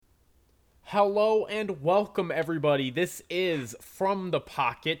Hello and welcome, everybody. This is From the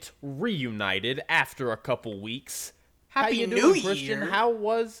Pocket, reunited after a couple weeks. How Happy you New doing, Christian? Year. How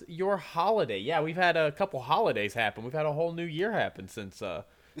was your holiday? Yeah, we've had a couple holidays happen. We've had a whole new year happen since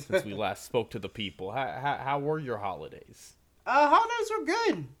we last spoke to the people. How were your holidays? Holidays were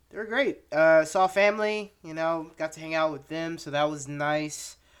good. They were great. Saw family, got to hang out with them, so that was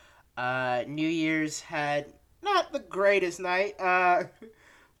nice. New Year's had not the greatest night,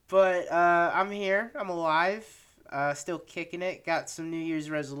 but I'm here. I'm alive. Still kicking it. Got some New Year's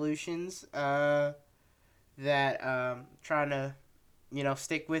resolutions that trying to,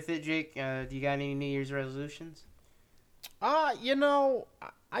 stick with it, Jake. Do you got any New Year's resolutions?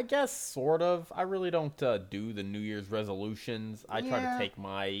 I guess sort of. I really don't do the New Year's resolutions. I try to Yeah. take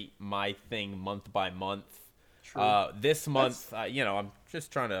my thing month by month. True. This month, I'm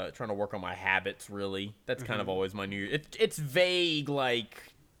just trying to work on my habits. Really, that's kind of always my New Year. It's vague, like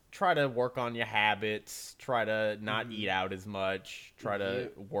try to work on your habits, try to not eat out as much, try to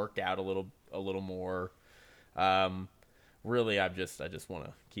work out a little more. Really, I just want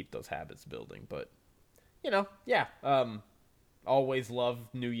to keep those habits building, but yeah. Always love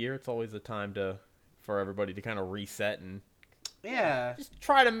New Year. It's always a time for everybody to kind of reset and Yeah. just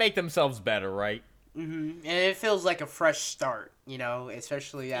try to make themselves better, right? And it feels like a fresh start,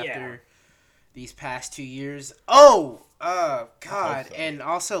 especially after Yeah. these past 2 years. Oh, God. so. And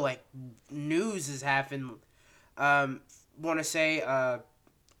also, like, news has happened. Want to say,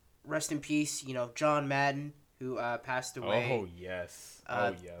 rest in peace, John Madden, who passed away Oh yes.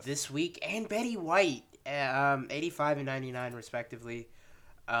 this week, and Betty White, 85 and 99, respectively.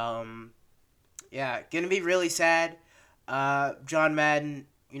 Yeah, gonna be really sad. John Madden,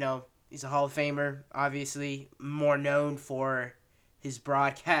 he's a Hall of Famer, obviously, more known for his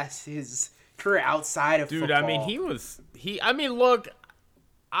broadcast, his career outside of Dude, football. I mean, look,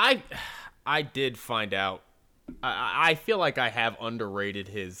 I did find out. I feel like I have underrated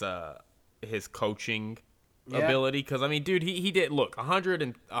his coaching ability, because I mean, dude, he did look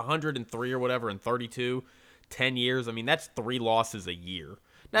 103 or whatever in 32, 10 years. I mean, that's 3 losses a year.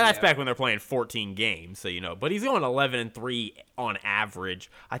 Now that's back when they're playing 14 games, so but he's going 11-3 on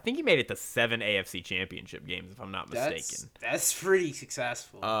average. I think he made it to 7 AFC Championship games, if I'm not mistaken. That's pretty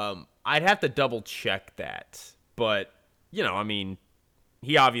successful. I'd have to double check that, but I mean,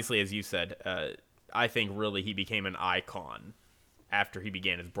 he obviously, as you said, I think really he became an icon after he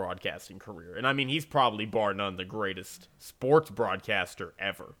began his broadcasting career, and I mean, he's probably bar none the greatest sports broadcaster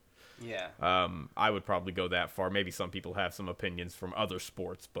ever. Yeah. I would probably go that far. Maybe some people have some opinions from other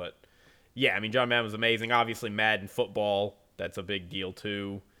sports, but yeah, I mean, John Madden was amazing. Obviously, Madden football, that's a big deal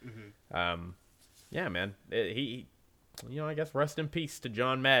too. Yeah, man, he I guess rest in peace to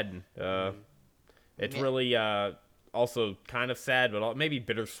John Madden. It's really also kind of sad, but maybe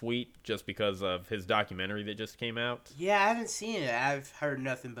bittersweet, just because of his documentary that just came out. Yeah, I haven't seen it. I've heard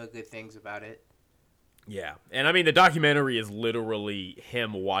nothing but good things about it. Yeah, and I mean, the documentary is literally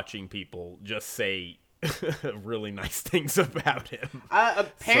him watching people just say really nice things about him.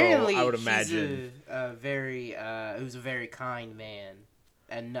 Apparently, so I would he's imagine he was a very kind man,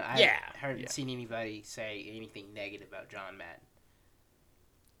 and I haven't seen anybody say anything negative about John Madden.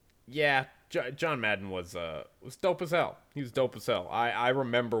 Yeah, John Madden was dope as hell. He was dope as hell. I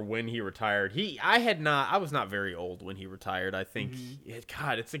remember when he retired. I was not very old when he retired. I think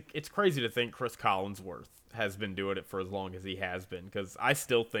it's crazy to think Chris Collinsworth has been doing it for as long as he has been, because I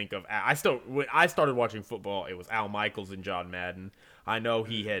still think of when I started watching football, it was Al Michaels and John Madden. I know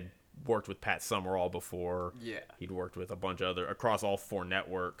he had worked with Pat Summerall before. Yeah. He'd worked with a bunch of other across all 4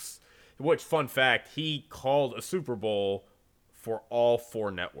 networks. Which, fun fact, he called a Super Bowl for all 4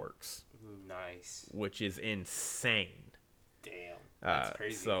 networks. Nice. Which is insane. Damn. That's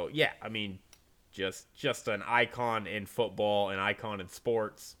crazy. So, yeah, I mean, just an icon in football, an icon in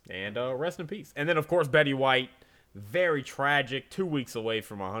sports, and rest in peace. And then, of course, Betty White, very tragic, 2 weeks away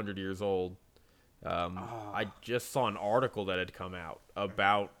from 100 years old. I just saw an article that had come out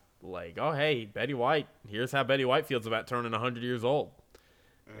about, like, oh, hey, Betty White, here's how Betty White feels about turning 100 years old.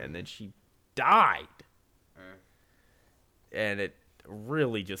 And then she died. And it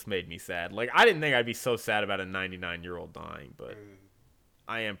really just made me sad. Like, I didn't think I'd be so sad about a 99-year-old dying, but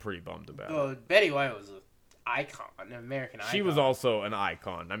I am pretty bummed about it. Betty White was an icon, an American icon. She was also an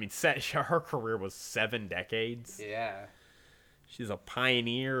icon. I mean, her career was 7 decades. Yeah. She's a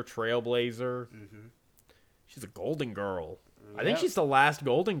pioneer, trailblazer. She's a Golden Girl. I think she's the last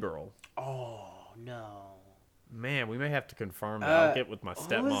Golden Girl. Oh, no. Man, we may have to confirm that. I'll get with my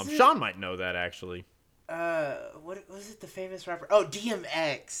stepmom. it? Sean might know that, actually. What was it? The famous rapper? Oh,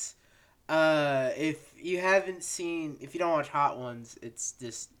 DMX. If you don't watch Hot Ones, it's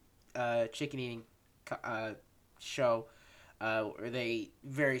just chicken eating show where they eat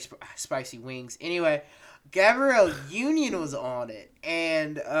very spicy wings. Anyway, Gabrielle Union was on it,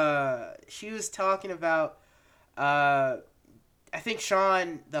 and she was talking about. I think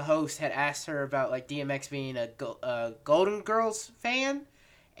Sean, the host, had asked her about like DMX being a Golden Girls fan,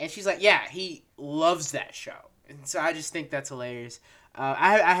 and she's like, "Yeah, he loves that show." And so I just think that's hilarious.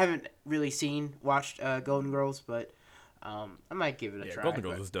 I haven't really watched Golden Girls, but I might give it a try. Golden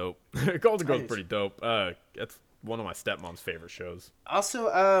Girls is dope. Golden Girls is pretty dope. That's one of my stepmom's favorite shows. Also,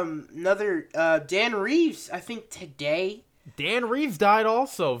 another Dan Reeves. I think today. Dan Reeves died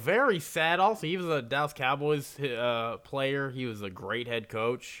also. Very sad also. He was a Dallas Cowboys player. He was a great head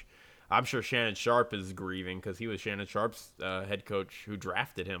coach. I'm sure Shannon Sharp is grieving because he was Shannon Sharp's head coach who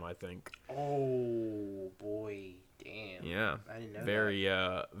drafted him, I think. Oh, boy. Damn. Yeah. I didn't know very,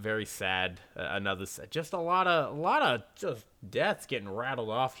 very sad. Just a lot of just deaths getting rattled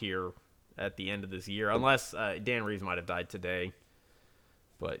off here at the end of this year, unless Dan Reeves might have died today.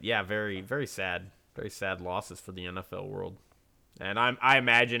 But yeah, very, very sad. Very sad losses for the NFL world. And I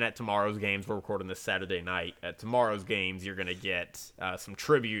imagine at tomorrow's games, we're recording this Saturday night, at tomorrow's games, you're going to get some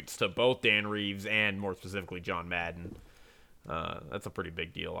tributes to both Dan Reeves and, more specifically, John Madden. That's a pretty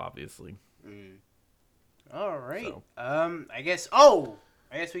big deal, obviously. All right. So. I guess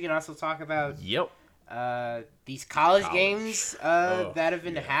we can also talk about these college games that have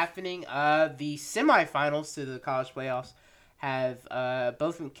been happening. The semifinals to the college playoffs have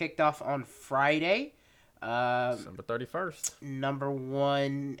both been kicked off on Friday. December 31st. Number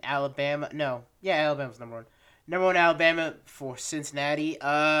one, Alabama. No. Yeah, Alabama's number one. Number one, Alabama for Cincinnati.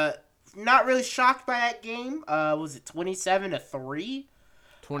 Not really shocked by that game. Was it 27-3?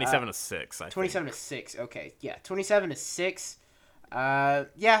 27-6, I think. 27-6, okay. Yeah, 27-6.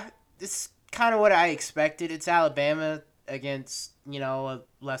 Yeah, it's kind of what I expected. It's Alabama against, a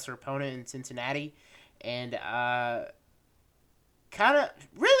lesser opponent in Cincinnati. And kind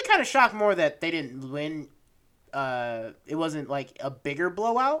of shocked more that they didn't win. It wasn't like a bigger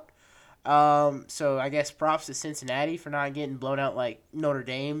blowout. So I guess props to Cincinnati for not getting blown out like Notre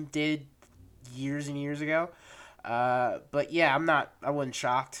Dame did years and years ago. But yeah, I wasn't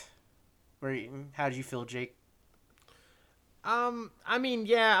shocked. How did you feel, Jake? I mean,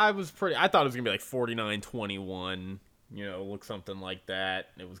 yeah, I thought it was going to be like 49-21, look something like that.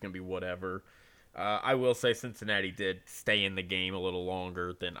 It was going to be whatever. I will say Cincinnati did stay in the game a little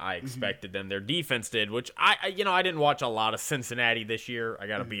longer than I expected them. Their defense did, which I didn't watch a lot of Cincinnati this year. I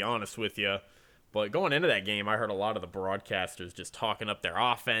got to be honest with you. But going into that game, I heard a lot of the broadcasters just talking up their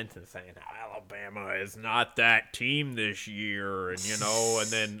offense and saying how Alabama is not that team this year. And, and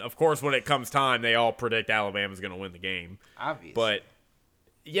then, of course, when it comes time, they all predict Alabama's going to win the game. Obviously. But,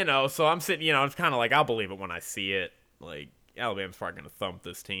 so I'm sitting, it's kind of like I'll believe it when I see it. Like, Alabama's probably going to thump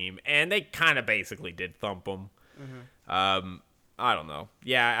this team. And they kind of basically did thump them. I don't know.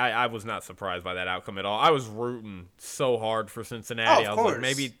 Yeah, I was not surprised by that outcome at all. I was rooting so hard for Cincinnati. Oh, of I was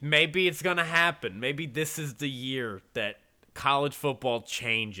course. like, maybe it's going to happen. Maybe this is the year that college football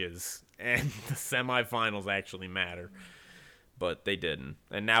changes and the semifinals actually matter. But they didn't.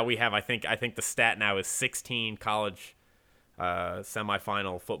 And now we have, I think the stat now is 16 college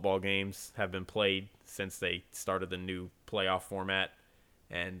semifinal football games have been played since they started the new playoff format.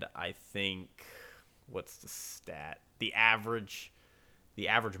 And I think, what's the stat? The average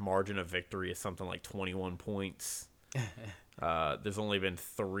margin of victory is something like 21 points. There's only been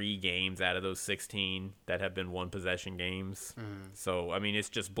 3 games out of those 16 that have been one-possession games. So, I mean, it's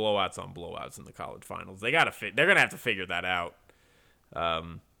just blowouts on blowouts in the college finals. They're going to have to figure that out.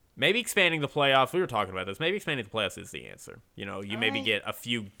 Maybe expanding the playoffs. We were talking about this. Maybe expanding the playoffs is the answer. You maybe get a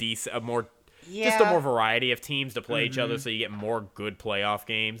few just a more variety of teams to play each other, so you get more good playoff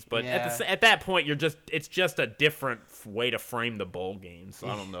games. But at that point, it's just a different way to frame the bowl game. So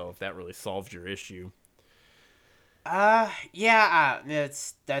I don't know if that really solves your issue. That's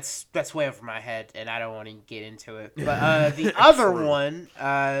way over my head, and I don't want to get into it. But the other one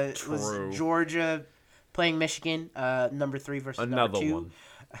was Georgia playing Michigan, number 3 versus Another number 2. one.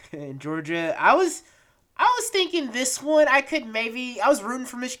 In Georgia, I was thinking this one I was rooting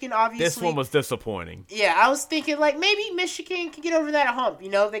for Michigan, obviously. This one was disappointing. Yeah, I was thinking like maybe Michigan can get over that hump.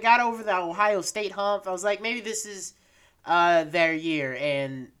 They got over the Ohio State hump. I was like maybe this is their year,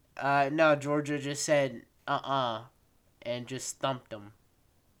 and no, Georgia just said and just thumped them.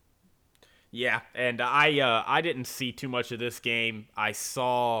 Yeah, and I didn't see too much of this game. I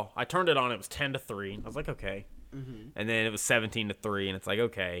turned it on. It was 10-3. I was like, okay. And then it was 17-3, and it's like,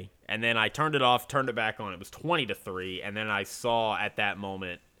 okay. And then I turned it off, turned it back on. It was 20-3, and then I saw at that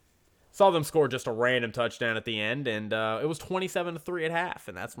moment saw them score just a random touchdown at the end, and it was 27-3 at half,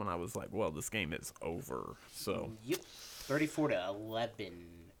 and that's when I was like, well, this game is over. So Yep, 34-11.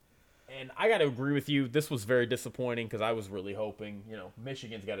 And I got to agree with you. This was very disappointing because I was really hoping,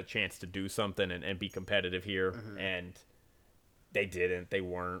 Michigan's got a chance to do something and be competitive here, and they didn't. They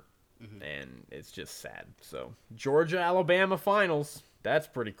weren't, and it's just sad. So Georgia-Alabama finals. That's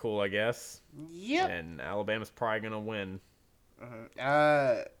pretty cool, I guess. Yep. And Alabama's probably going to win.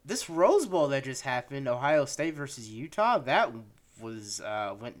 This Rose Bowl that just happened, Ohio State versus Utah, that was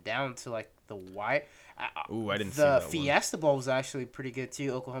went down to like the wire. Ooh, I didn't see that one. The Fiesta Bowl was actually pretty good too.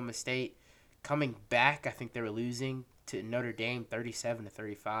 Oklahoma State coming back. I think they were losing to Notre Dame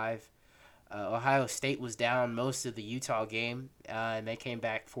 37-35. Ohio State was down most of the Utah game, and they came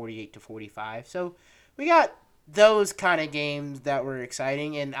back 48-45. So we got those kind of games that were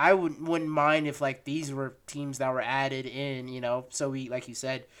exciting, and I wouldn't mind if like these were teams that were added in, so we, like you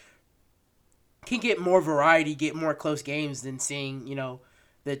said, can get more variety, get more close games than seeing,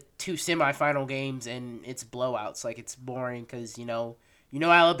 the two semifinal games and it's blowouts. Like, it's boring because,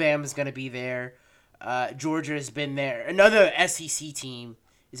 Alabama's going to be there. Georgia has been there. Another SEC team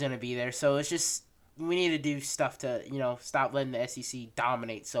is going to be there. So it's just, we need to do stuff to, stop letting the SEC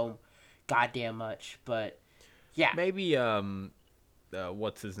dominate so goddamn much. But, yeah. Maybe,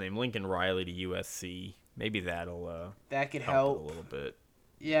 what's his name? Lincoln Riley to USC. Maybe that'll that could help a little bit.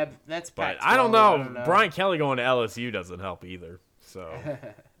 Yeah, that's But I don't know. Brian Kelly going to LSU doesn't help either. So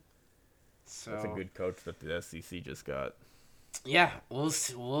that's a good coach that the SEC just got. Yeah, we'll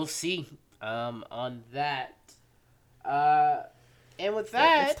see on that. And with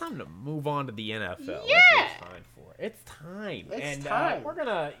that, it's time to move on to the NFL. Yeah, that's what it's time for. It's time. And we're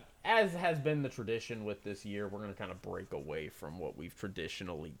gonna, as has been the tradition with this year, we're gonna kind of break away from what we've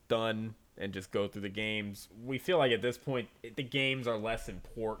traditionally done and just go through the games. We feel like at this point the games are less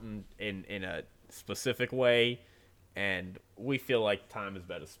important in a specific way. And we feel like time is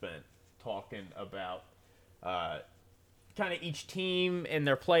better spent talking about kind of each team and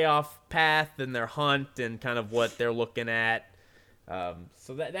their playoff path and their hunt and kind of what they're looking at.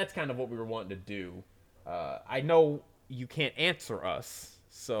 So that's kind of what we were wanting to do. I know you can't answer us,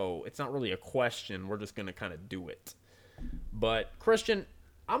 so it's not really a question. We're just going to kind of do it. But, Christian,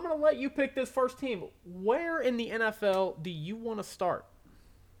 I'm going to let you pick this first team. Where in the NFL do you want to start?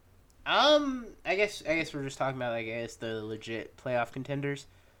 I guess we're just talking about, the legit playoff contenders.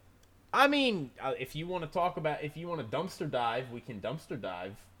 I mean, if you want to dumpster dive, we can dumpster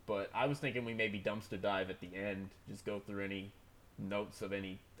dive. But I was thinking we maybe dumpster dive at the end. Just go through any notes of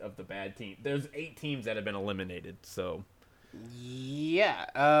any of the bad teams. There's 8 teams that have been eliminated, so.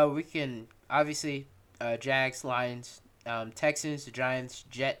 Yeah, we can, obviously, Jags, Lions, Texans, the Giants,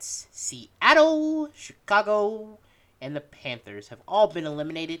 Jets, Seattle, Chicago, and the Panthers have all been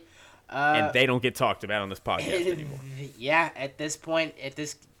eliminated. And they don't get talked about on this podcast anymore. Yeah, at this point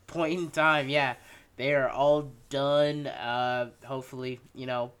in time, yeah, they are all done. Hopefully,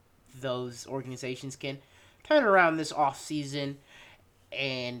 those organizations can turn around this off season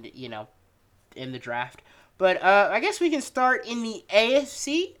and, in the draft. But I guess we can start in the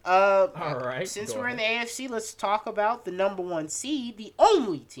AFC. All right. Since we're in the AFC, let's talk about the number 1 seed, the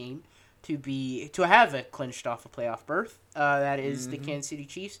only team to have a clinched off a playoff berth. That is the Kansas City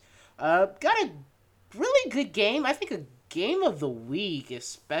Chiefs. Got a really good game. I think a game of the week,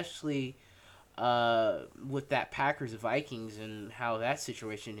 especially with that Packers-Vikings and how that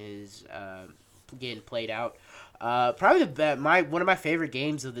situation is getting played out. Probably one of my favorite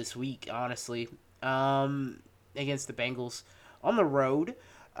games of this week, honestly, against the Bengals on the road.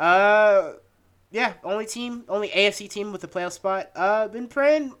 Yeah, only AFC team with a playoff spot. Been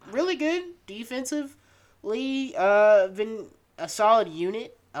playing really good defensively. Been a solid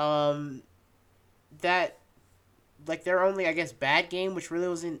unit. That, like, their only, bad game, which really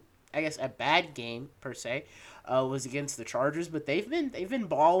wasn't, a bad game per se, was against the Chargers, but they've been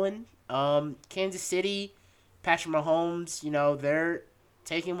balling. Kansas City, Patrick Mahomes, they're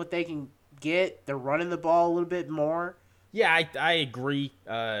taking what they can get. They're running the ball a little bit more. Yeah, I agree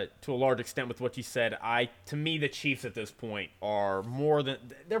to a large extent with what you said. To me, the Chiefs at this point are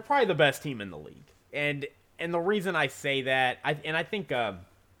they're probably the best team in the league, and the reason I say that, I think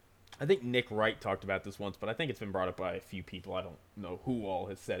Nick Wright talked about this once, but I think it's been brought up by a few people. I don't know who all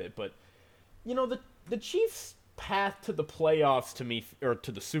has said it, but the Chiefs' path to the playoffs to me, or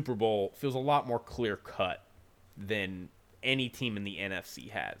to the Super Bowl, feels a lot more clear cut than any team in the NFC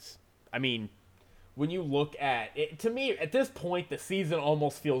has. I mean, when you look at it, to me, at this point, the season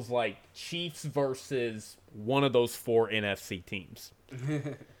almost feels like Chiefs versus one of those 4 NFC teams.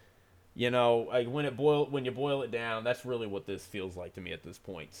 Like when you boil it down, that's really what this feels like to me at this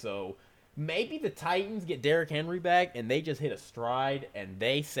point. So maybe the Titans get Derrick Henry back and they just hit a stride and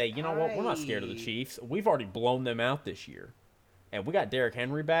they say, you know what, we're not scared of the Chiefs. We've already blown them out this year, and we got Derrick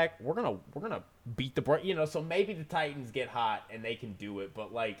Henry back. We're gonna beat the So maybe the Titans get hot and they can do it,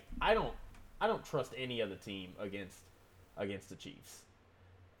 but like I don't trust any other team against the Chiefs.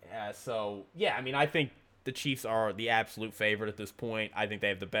 So yeah, I mean I think the Chiefs are the absolute favorite at this point. I think they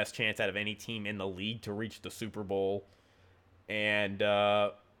have the best chance out of any team in the league to reach the Super Bowl. And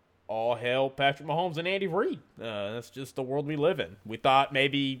all hail Patrick Mahomes and Andy Reid. That's just the world we live in. We thought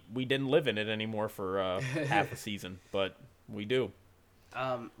maybe we didn't live in it anymore for half a season, but we do.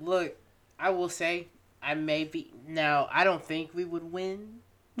 Look, I will say, I don't think we would win.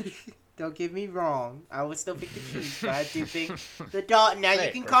 Don't get me wrong. I would still pick the Chiefs, but I do think the Dolphins. Now, you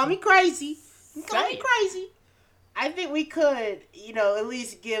can call me crazy. I think we could, at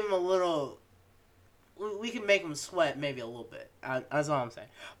least give them a little. We can make them sweat maybe a little bit. That's all I'm saying.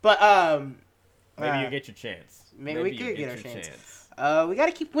 But maybe you get your chance. Maybe we could get our chance. We got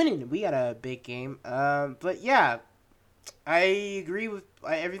to keep winning. We got a big game. But yeah, I agree with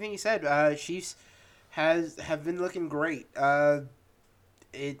everything you said. Chiefs have been looking great.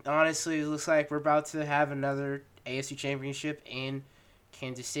 It honestly looks like we're about to have another AFC Championship in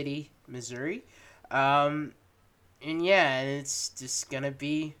Kansas City, Missouri. And it's just going to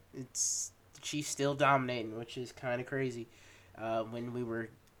be the Chiefs still dominating, which is kind of crazy.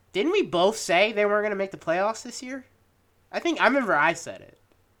 Didn't we both say they weren't going to make the playoffs this year? I remember I said it.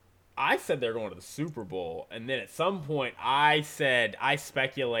 I said they're going to the Super Bowl, and then at some point I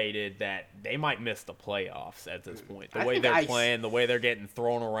speculated that they might miss the playoffs at this point. The way they're playing, the way they're getting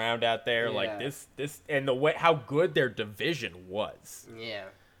thrown around out there, like this, and the way how good their division was. Yeah,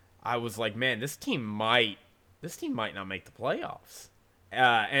 I was like, man, this team might not make the playoffs.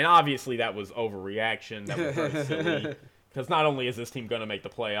 And obviously that was overreaction. That was very silly. Because not only is this team going to make the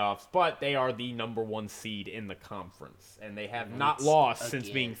playoffs, but they are the number 1 seed in the conference. And they have not lost since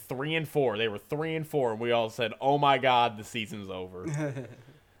being 3-4. They were 3-4, and we all said, oh my God, the season's over.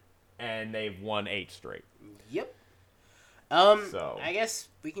 And they've won 8 straight. Yep. I guess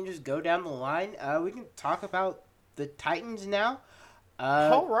we can just go down the line. We can talk about the Titans now.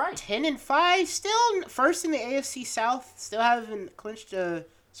 All right. 10-5, still first in the AFC South. Still haven't clinched a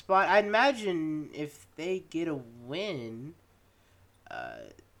spot. I'd imagine if they get a win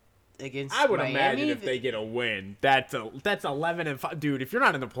against I would Miami, imagine if they get a win, that's 11-5. Dude, if you're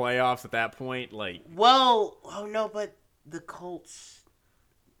not in the playoffs at that point, like... Well, but the Colts...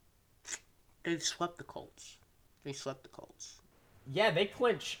 They swept the Colts. Yeah, they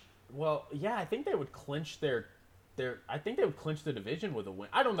clinch... Well, yeah, I think they would clinch their... I think they would clinch the division with a win.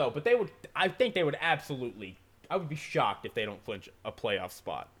 I don't know, but I think they would absolutely... I would be shocked if they don't clinch a playoff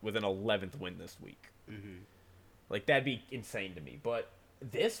spot with an 11th win this week. Mm-hmm. Like, that'd be insane to me. But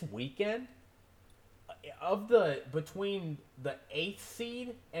this weekend, between the 8th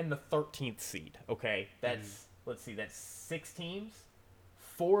seed and the 13th seed, okay, let's see, that's 6 teams.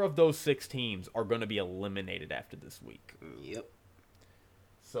 4 of those 6 teams are going to be eliminated after this week. Yep.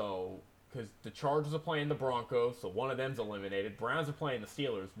 So, because the Chargers are playing the Broncos, so one of them's eliminated. Browns are playing the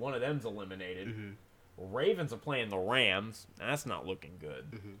Steelers, one of them's eliminated. Mm-hmm. Ravens are playing the Rams. That's not looking good.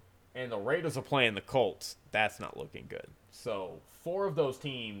 Mm-hmm. And the Raiders are playing the Colts. That's not looking good. So 4 of those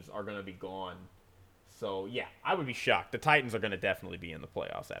teams are going to be gone. So, yeah, I would be shocked. The Titans are going to definitely be in the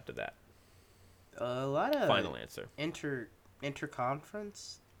playoffs after that. A lot of final answer.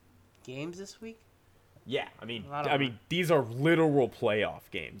 Interconference games this week. Yeah, I mean, these are literal playoff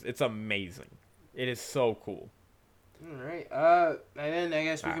games. It's amazing. It is so cool. All right. And then I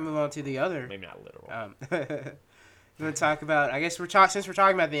guess we can move on to the other. Maybe not literal. We're going to talk about. I guess since we're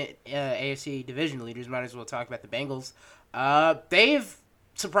talking about the AFC division leaders, might as well talk about the Bengals. They've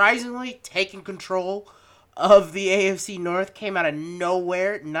surprisingly taken control of the AFC North. Came out of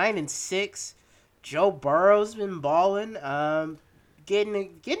nowhere, 9-6. Joe Burrow's been balling,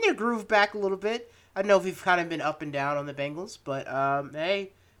 getting their groove back a little bit. I know we've kind of been up and down on the Bengals, but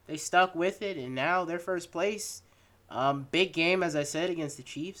hey, they stuck with it, and now they're first place. Big game, as I said, against the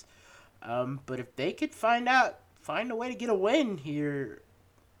Chiefs. But if they could find a way to get a win here,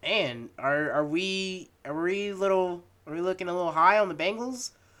 man, are we looking a little high on the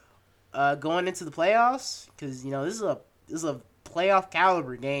Bengals going into the playoffs? Because this is a playoff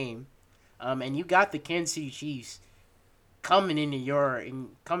caliber game, and you got the Kansas City Chiefs coming into your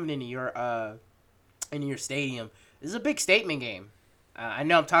stadium. This is a big statement game. I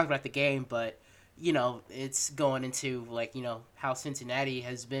know I'm talking about the game, but it's going into how Cincinnati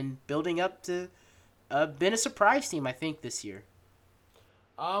has been building up to been a surprise team, I think, this year.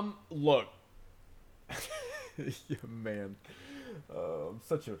 Look, yeah, man, I'm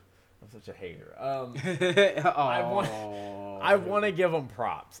such a hater. I want to give them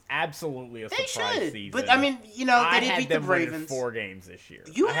props. Absolutely a surprise season. But I mean, you know, they did beat the Ravens. Winning 4 games this year.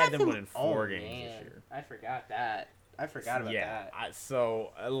 I had them winning 4 games this year. I forgot that. I forgot about that.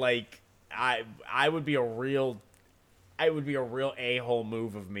 I would be a real a-hole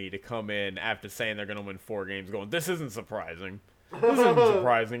move of me to come in after saying they're going to win 4 games going, this isn't surprising. This isn't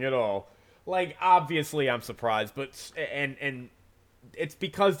surprising at all. Like, obviously I'm surprised, but and it's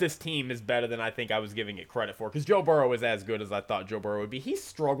because this team is better than I think I was giving it credit for. Because Joe Burrow is as good as I thought Joe Burrow would be. He's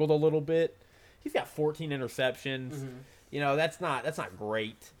struggled a little bit. He's got 14 interceptions. Mm-hmm. You know, that's not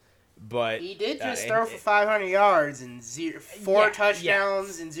great. But he did just throw for 500 yards and 4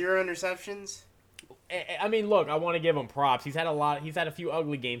 touchdowns and 0 interceptions. I mean, look, I want to give him props. He's had a few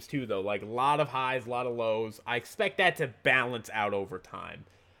ugly games too, though. Like a lot of highs, a lot of lows. I expect that to balance out over time.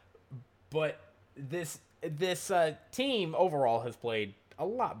 But this team overall has played a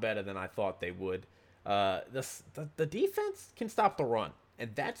lot better than I thought they would. The defense can stop the run,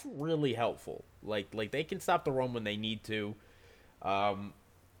 and that's really helpful. Like they can stop the run when they need to.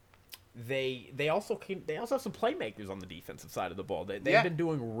 They also have some playmakers on the defensive side of the ball. They've been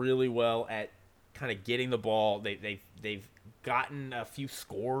doing really well at kind of getting the ball. They've gotten a few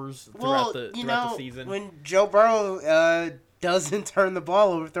scores throughout the season. When Joe Burrow doesn't turn the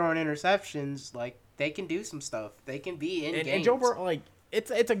ball over throwing interceptions, like they can do some stuff. They can be in games. And Joe Burrow, like it's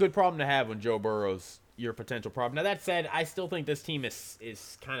a good problem to have when Joe Burrow's your potential problem. Now that said, I still think this team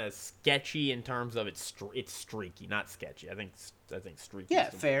is kind of sketchy in terms of it's streaky, not sketchy. I think streaky. Yeah,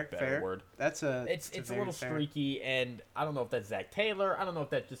 is fair word. It's a little streaky, and I don't know if that's Zach Taylor. I don't know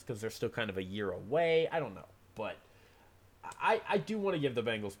if that's just because they're still kind of a year away. I don't know, but I do want to give the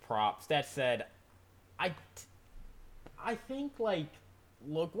Bengals props. That said, I think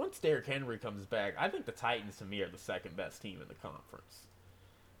look, once Derrick Henry comes back, I think the Titans to me are the second best team in the conference.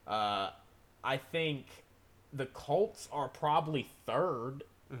 I think the Colts are probably third,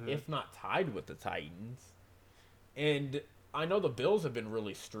 if not tied with the Titans. And I know the Bills have been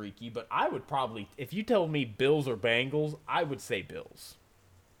really streaky, but I would probably, if you told me Bills or Bengals, I would say Bills.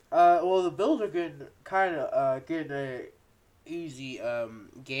 Well, the Bills are getting a easy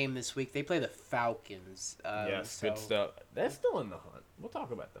game this week. They play the Falcons. Good stuff. They're still in the hunt. We'll talk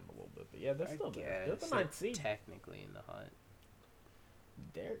about them a little bit, but yeah, they're still there. They're the 9th seed. Technically in the hunt.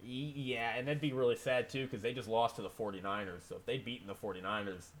 And that'd be really sad too because they just lost to the 49ers. So if they'd beaten the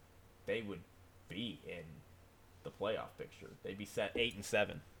 49ers, they would be in the playoff picture. They'd be set 8-7.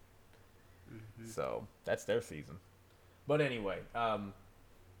 Mm-hmm. So that's their season. But anyway, I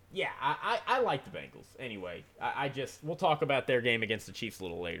like the Bengals. Anyway, we'll talk about their game against the Chiefs a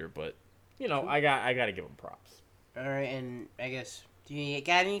little later. But I got to give them props. All right, and I guess do you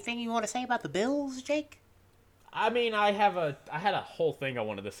got anything you want to say about the Bills, Jake? I mean, I had a whole thing I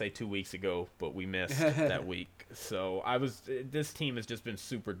wanted to say 2 weeks ago, but we missed that week. So this team has just been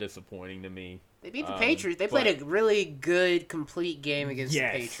super disappointing to me. They beat the Patriots. They played a really good, complete game against the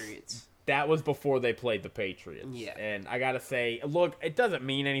Patriots. That was before they played the Patriots. Yeah. And I gotta say, look, it doesn't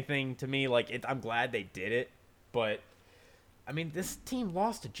mean anything to me. I'm glad they did it, but I mean, this team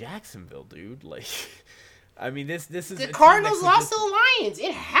lost to Jacksonville, dude. Like, I mean, this is the Cardinals lost to the Lions.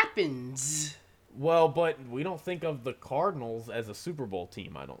 It happens. Well, but we don't think of the Cardinals as a Super Bowl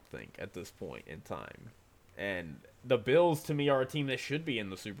team, I don't think, at this point in time. And the Bills, to me, are a team that should be in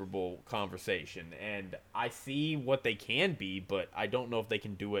the Super Bowl conversation. And I see what they can be, but I don't know if they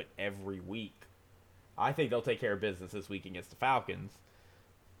can do it every week. I think they'll take care of business this week against the Falcons.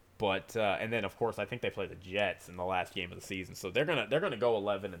 But and then, of course, I think they play the Jets in the last game of the season. So they're gonna go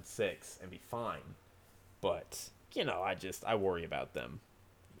 11-6 and be fine. But, I worry about them.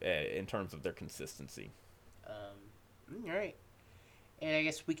 In terms of their consistency. All right. And I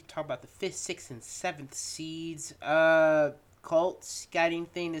guess we can talk about the 5th, 6th, and 7th seeds. Colts, got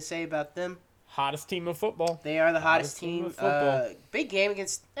anything to say about them? Hottest team in football. They are the hottest team of football. Big game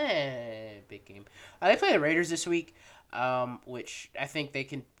against... big game. They play the Raiders this week, which I think they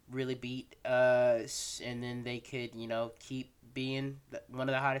can really beat. And then they could, keep being one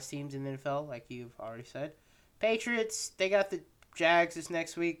of the hottest teams in the NFL, like you've already said. Patriots, they got the Jags this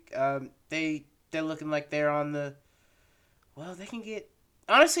next week. They're looking like they're on the... Well, they can get...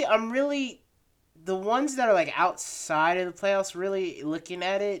 Honestly, I'm really... The ones that are, outside of the playoffs, really looking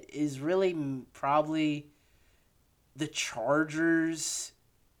at it, is really probably the Chargers.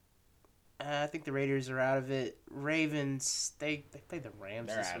 I think the Raiders are out of it. Ravens, they play the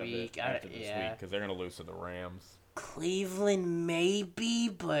Rams this week. They're out of it after this week because they're going to lose to the Rams. Cleveland maybe,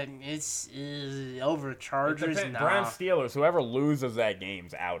 but it's over Chargers. Nah. Browns, Steelers, whoever loses that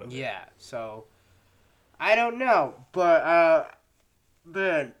game's out of it. Yeah, so I don't know, but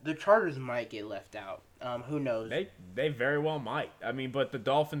the Chargers might get left out. Who knows? They very well might. I mean, but the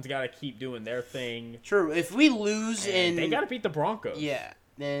Dolphins got to keep doing their thing. True. If we lose they got to beat the Broncos. Yeah,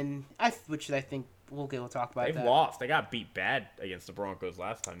 then which I think we'll talk about. They've lost. They got beat bad against the Broncos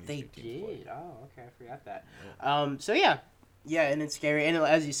last time. They did. Oh, okay, I forgot that. So yeah, and it's scary. And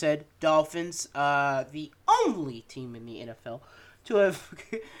as you said, Dolphins, the only team in the NFL to have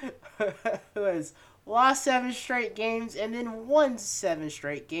who has lost 7 straight games and then won 7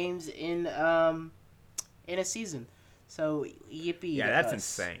 straight games in a season. So yippee! Yeah, that's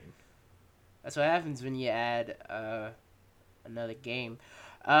insane. That's what happens when you add another game.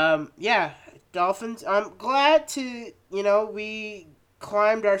 Dolphins. I'm glad to we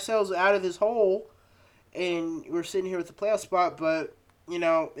climbed ourselves out of this hole, and we're sitting here with the playoff spot. But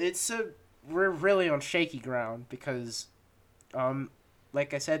we're really on shaky ground because,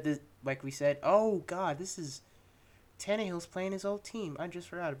 like I said, like we said, oh God, this is Tannehill's playing his old team. I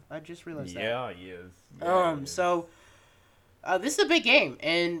just realized that. Yeah, he is. Yeah, he is. So. This is a big game,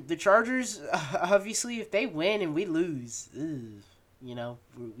 and the Chargers, obviously, if they win and we lose,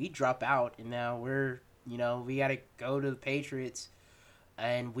 we drop out, and now we got to go to the Patriots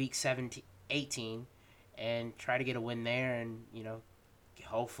in week 18 and try to get a win there, and,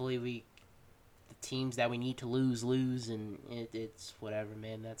 hopefully the teams that we need to lose, and it's whatever,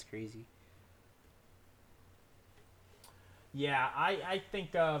 man, that's crazy. Yeah, I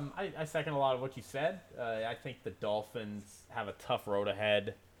think I second a lot of what you said. I think the Dolphins have a tough road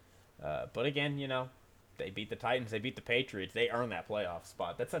ahead. But again, they beat the Titans, they beat the Patriots. They earned that playoff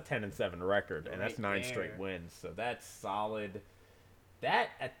spot. That's a 10-7 record, and that's 9 straight wins. So that's solid. That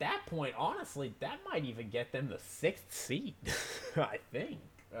at that point, honestly, that might even get them the 6th seed. I think.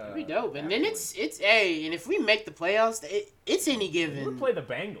 That'd be dope. And then it's and if we make the playoffs, it's any given. You would play the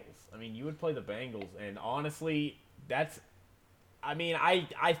Bengals. I mean, you would play the Bengals, and honestly, that's. I mean,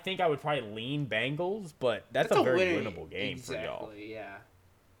 I think I would probably lean Bengals, but that's a very winnable game for y'all. Exactly, yeah.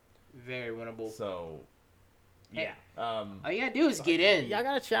 Very winnable. So, yeah. All you gotta do is get in. Yeah, I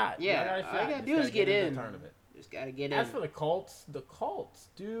got a shot. Yeah, all you gotta do is get in. Tournament. Just gotta get in. As for the Colts,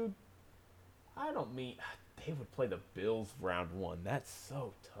 dude, I don't mean... They would play the Bills round 1. That's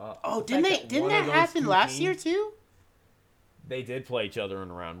so tough. Oh, didn't that happen last year, too? They did play each other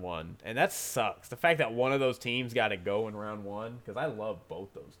in round 1, and that sucks. The fact that one of those teams got to go in round 1, because I love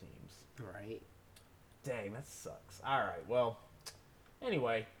both those teams. Right. Dang, that sucks. All right, well,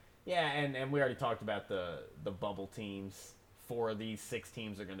 anyway, yeah, and we already talked about the bubble teams. 4 of these 6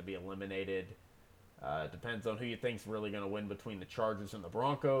 teams are going to be eliminated. Depends on who you think's really going to win between the Chargers and the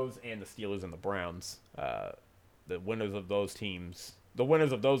Broncos and the Steelers and the Browns. The winners of those games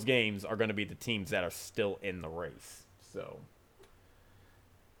are going to be the teams that are still in the race. So,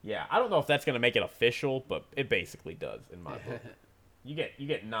 yeah, I don't know if that's going to make it official, but it basically does in my book. You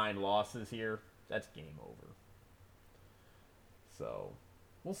get 9 losses here, that's game over. So,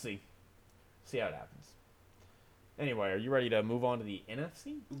 we'll see. See how it happens. Anyway, are you ready to move on to the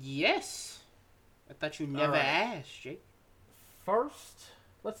NFC? Yes. I thought you never asked, Jake. First,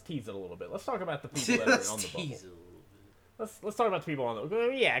 let's tease it a little bit. Let's talk about the people that are on the bubble. Let's talk about the people on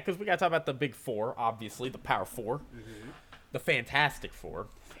the... Yeah, because we got to talk about the Big Four, obviously, the Power Four. Mm-hmm. The Fantastic Four.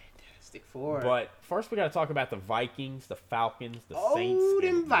 But first we got to talk about the Vikings, the Falcons, the Saints,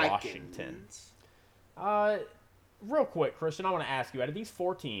 and Washington. Real quick, Christian, I want to ask you, out of these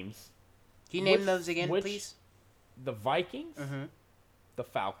 4 teams... Can you name those again, please? The Vikings, the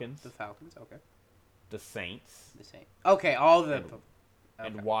Falcons. The Falcons, okay. The Saints. Okay, all of them.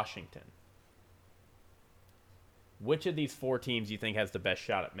 And Washington. Which of these 4 teams do you think has the best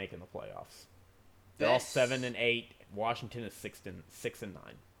shot at making the playoffs? They're all 7-8. Washington is 6-9.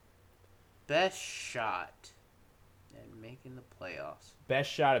 Best shot at making the playoffs.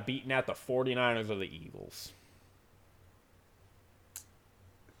 Best shot at beating out the 49ers or the Eagles.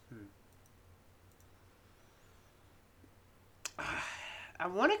 I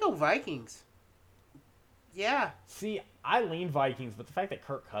want to go Vikings. Yeah. See, I lean Vikings, but the fact that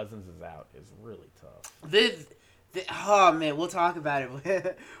Kirk Cousins is out is really tough. Oh, man, we'll talk about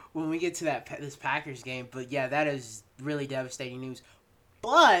it when we get to this Packers game. But, yeah, that is really devastating news.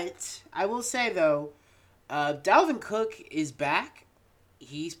 But I will say, though, Dalvin Cook is back.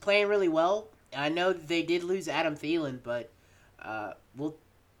 He's playing really well. I know they did lose Adam Thielen, but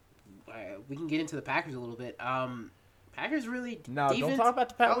we can get into the Packers a little bit. Packers really... No, don't talk about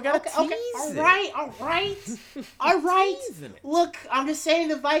the Packers. We got to tease it. All right. Look, I'm just saying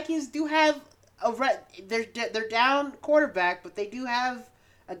the Vikings do have they're down quarterback, but they do have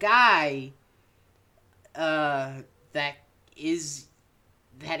a guy that is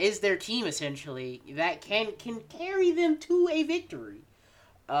their team essentially that can carry them to a victory.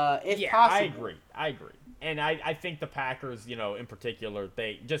 If possible. I agree. And I think the Packers, in particular,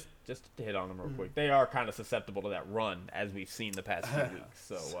 they just to hit on them real quick, they are kind of susceptible to that run as we've seen the past few weeks.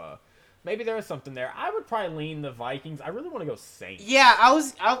 So maybe there is something there. I would probably lean the Vikings. I really want to go Saints. Yeah,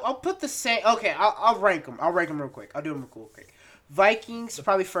 I'll put the Saints. Okay, I'll rank them. I'll rank them real quick. I'll do them real quick. Vikings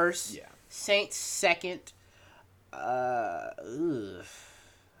probably first. Yeah. Saints second. Falcons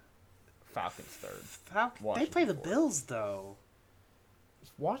third. They play the Bills though.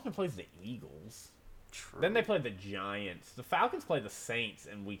 Washington plays the Eagles. True. Then they play the Giants. The Falcons play the Saints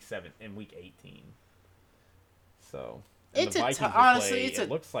in week 18. So it's the Vikings honestly, it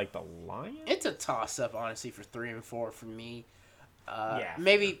looks like the Lions. It's a toss up, honestly, for 3 and 4 for me. Yeah.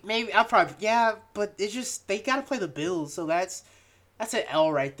 Maybe I'll probably but it's just they gotta play the Bills, so that's an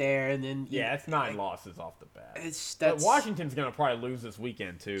L right there, and then it's 9 losses off the bat. But Washington's gonna probably lose this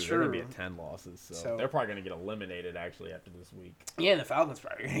weekend too. True. They're gonna be at 10 losses, so they're probably gonna get eliminated actually after this week. Yeah, the Falcons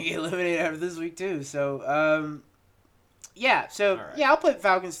probably gonna get eliminated after this week too. So I'll put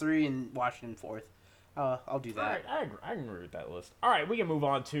Falcons 3 and Washington 4th. I'll do that. All right, I agree. I can agree with that list. All right, we can move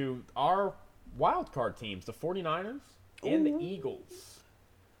on to our wild card teams: the 49ers and the Eagles.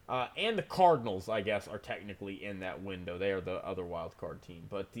 And the Cardinals, I guess, are technically in that window. They are the other wild card team.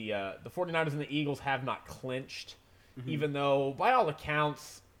 But the 49ers and the Eagles have not clinched, even though, by all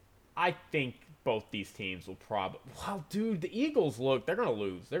accounts, I think both these teams will probably... Well, dude, the Eagles, they're going to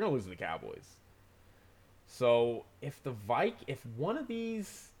lose. They're going to lose to the Cowboys. So, if one of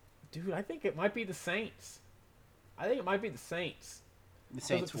these... Dude, I think it might be the Saints. The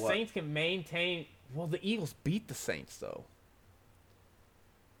Saints what? Saints can maintain... Well, the Eagles beat the Saints, though.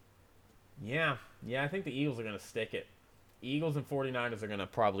 Yeah, I think the Eagles are going to stick it. Eagles and 49ers are going to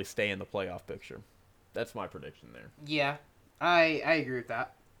probably stay in the playoff picture. That's my prediction there. Yeah, I agree with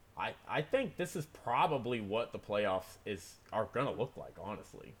that. I think this is probably what the playoffs are going to look like,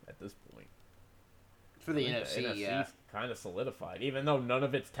 honestly, at this point. For the NFC, the NFC's kind of solidified. Even though none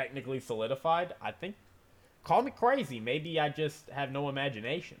of it's technically solidified, I think, call me crazy, maybe I just have no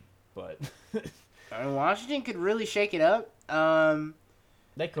imagination, but... Washington could really shake it up.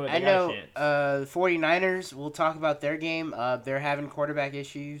 They could. I know the 49ers, we'll talk about their game. They're having quarterback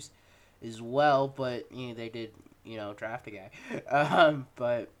issues as well, but they did, draft a guy.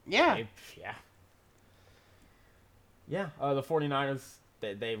 But yeah. Yeah, the 49ers,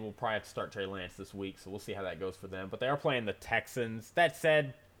 they will probably have to start Trey Lance this week, so we'll see how that goes for them. But they are playing the Texans. That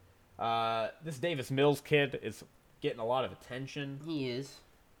said, this Davis Mills kid is getting a lot of attention. He is.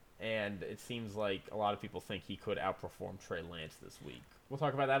 And it seems like a lot of people think he could outperform Trey Lance this week. We'll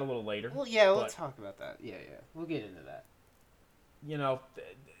talk about that a little later. Well, yeah, we'll talk about that. Yeah. We'll get into that.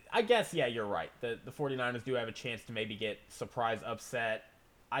 I guess, yeah, you're right. The 49ers do have a chance to maybe get surprise upset.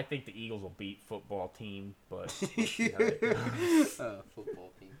 I think the Eagles will beat football team, but we'll see how that goes.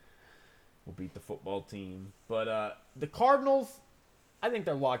 Football team. We'll beat the football team. But the Cardinals, I think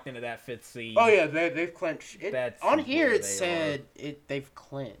they're locked into that 5th seed. Oh, yeah, they've clinched. On here it said they've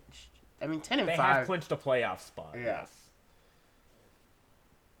clinched. I mean, 10 and 5. They have clinched a playoff spot, yeah. Yes.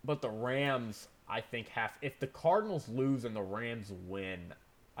 But the Rams, I think, if the Cardinals lose and the Rams win,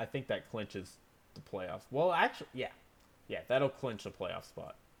 I think that clinches the playoffs. Well, actually, yeah. Yeah, that'll clinch the playoff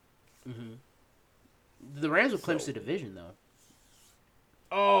spot. Mm-hmm. The Rams will clinch the division, though.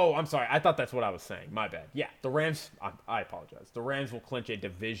 Oh, I'm sorry. I thought that's what I was saying. My bad. Yeah, the Rams, I apologize. The Rams will clinch a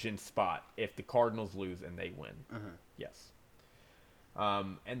division spot if the Cardinals lose and they win. Mm-hmm. Yes.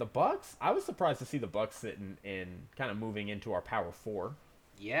 And the Bucks, I was surprised to see the Bucks sitting in kind of moving into our Power 4.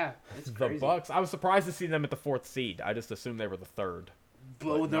 Yeah, it's crazy. The Bucks, I was surprised to see them at the 4th seed. I just assumed they were the 3rd.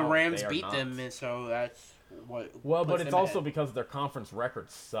 But the Rams beat them, and so that's what. Well, but it's also because their conference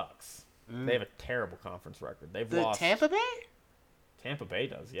record sucks. They have a terrible conference record. They've lost. Tampa Bay? Tampa Bay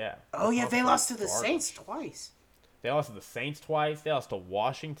does, yeah. Oh, yeah, they lost to the Saints twice. They lost to the Saints twice. They lost to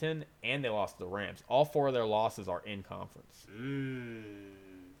Washington, and they lost to the Rams. All 4 of their losses are in conference.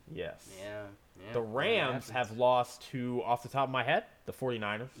 Yes. Yeah. The Rams have lost to, off the top of my head, the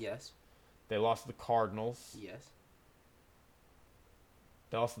 49ers. Yes. They lost to the Cardinals. Yes.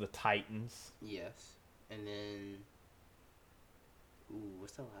 They lost to the Titans. Yes. And then... Ooh,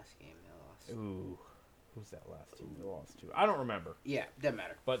 what's the last game they lost? Ooh. Who's that last team they lost to? I don't remember. Yeah, doesn't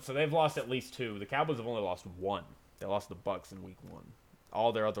matter. But so they've lost at least 2. The Cowboys have only lost 1. They lost to the Bucks in week 1.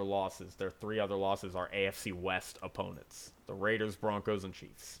 All their other losses, their 3 other losses are AFC West opponents. The Raiders, Broncos, and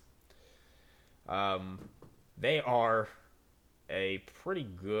Chiefs. They are a pretty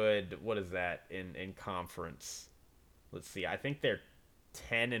good, what is that, in conference. Let's see, I think they're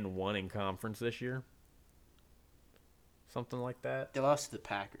 10-1 in conference this year. Something like that. They lost to the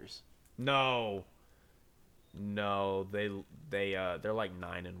Packers. No, they're like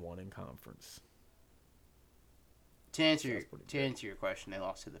 9-1 in conference. To answer your question, they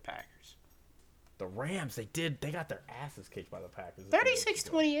lost to the Packers. The Rams, they got their asses kicked by the Packers.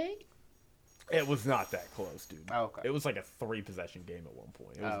 36-28? It was not that close, dude. Oh, okay. It was like a 3-possession game at one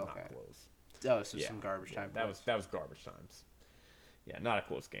point. It was not close. Oh, so some garbage time. That was garbage times. Yeah, not a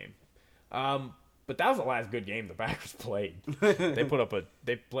close game. But that was the last good game the Packers played. They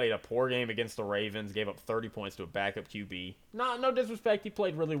played a poor game against the Ravens, gave up 30 points to a backup QB. No disrespect, he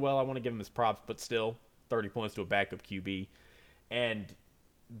played really well. I want to give him his props, but still, 30 points to a backup QB. And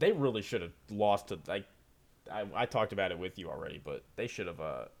they really should have lost to, like, I talked about it with you already, but they should have,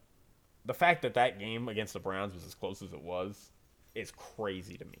 the fact that game against the Browns was as close as it was is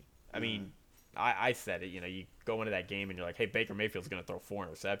crazy to me. I mean, I said it, you go into that game and you're like, hey, Baker Mayfield's going to throw 4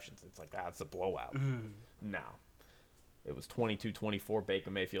 interceptions. It's like, it's a blowout. No. It was 22-24.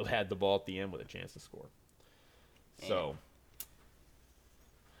 Baker Mayfield had the ball at the end with a chance to score. So,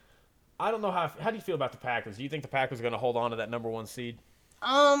 I don't know how do you feel about the Packers? Do you think the Packers are going to hold on to that number 1 seed?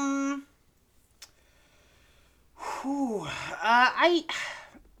 Let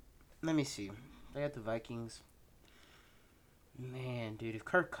me see. They got the Vikings. Man, dude, if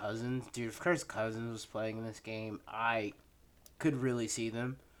Kirk Cousins was playing in this game, I could really see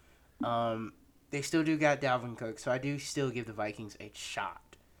them. They still do got Dalvin Cook, so I do still give the Vikings a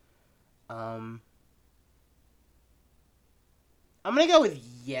shot. I'm gonna go with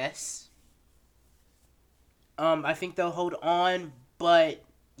yes. I think they'll hold on, but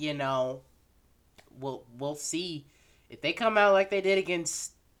we'll see if they come out like they did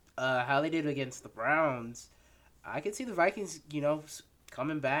against how they did against the Browns. I could see the Vikings,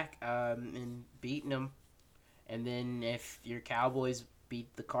 coming back and beating them. And then if your Cowboys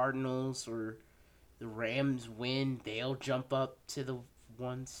beat the Cardinals or the Rams win, they'll jump up to the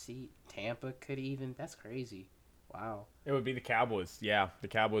 1 seed. Tampa could even. That's crazy. Wow. It would be the Cowboys. Yeah, the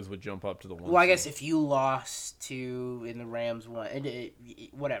Cowboys would jump up to the 1 seed. Well, I guess if you lost to and the Rams won,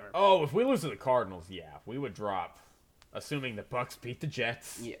 whatever. Oh, if we lose to the Cardinals, yeah, we would drop. Assuming the Bucks beat the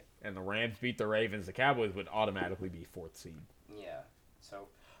Jets. Yeah. And the Rams beat the Ravens, the Cowboys would automatically be 4th seed. Yeah. So,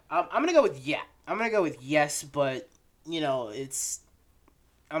 I'm going to go with yeah. I'm going to go with yes, but,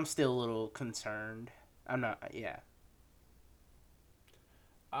 I'm still a little concerned. I'm not, yeah.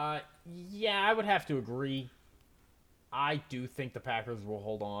 Yeah, I would have to agree. I do think the Packers will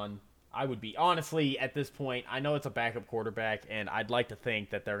hold on. I would be, honestly, at this point, I know it's a backup quarterback, and I'd like to think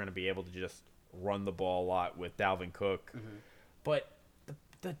that they're going to be able to just run the ball a lot with Dalvin Cook. Mm-hmm. But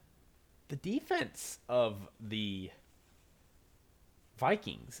the defense of the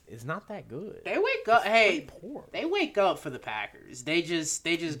Vikings is not that good. They wake up. Hey, they wake up for the Packers. They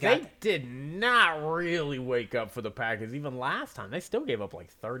did not really wake up for the Packers. Even last time, they still gave up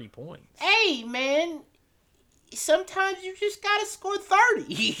like 30 points. Hey, man, sometimes you just gotta score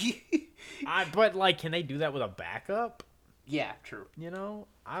 30. But can they do that with a backup? Yeah, true.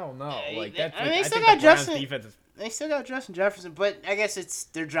 I don't know. They still got Justin. They still got Justin Jefferson, but I guess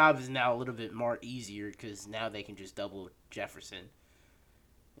their job is now a little bit more easier because now they can just double Jefferson.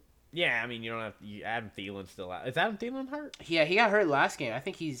 Yeah, I mean, you don't have Adam Thielen's still out. Is Adam Thielen hurt? Yeah, he got hurt last game. I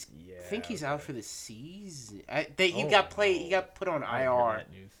think he's out for the season. He got put on IR.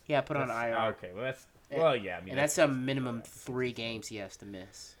 He got put on IR. Okay, well yeah. I mean, and that's a minimum 3 games he has to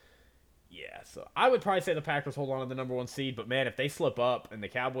miss. Yeah, so I would probably say the Packers hold on to the number 1 seed, but man, if they slip up and the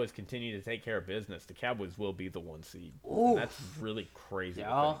Cowboys continue to take care of business, the Cowboys will be the 1 seed. Ooh, that's really crazy.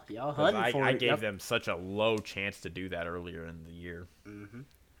 Y'all hunting for it. I gave them such a low chance to do that earlier in the year. Mm-hmm.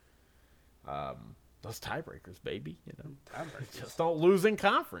 Those tiebreakers, baby. Tiebreakers. Just don't lose in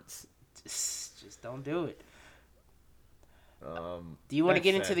conference. Just don't do it. Do you want to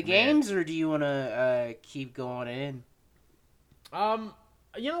get into the games, or do you want to keep going in?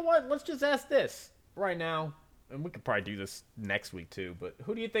 You know what? Let's just ask this right now, and we could probably do this next week too. But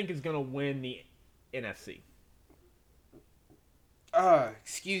who do you think is going to win the NFC?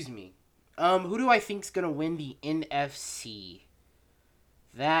 Excuse me. Who do I think is going to win the NFC?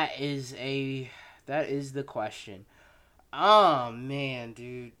 That is the question. Oh man,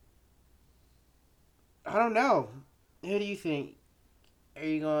 dude. I don't know. Who do you think? Are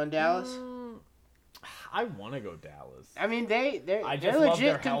you going Dallas? I want to go Dallas. I mean, they're a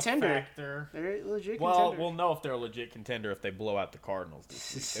legit contender. They're a legit contender. We'll know if they're a legit contender if they blow out the Cardinals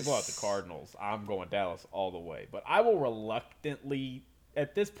this week. If they blow out the Cardinals, I'm going Dallas all the way. But I will reluctantly,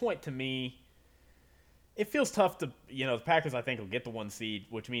 at this point to me, it feels tough to, the Packers, I think, will get the 1 seed,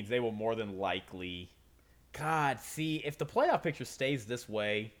 which means they will more than likely. God, see, if the playoff picture stays this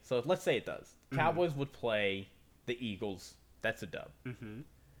way, so let's say it does. Cowboys would play the Eagles. That's a dub. Mm-hmm.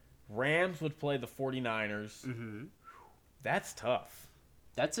 Rams would play the 49ers. Mm-hmm. That's tough.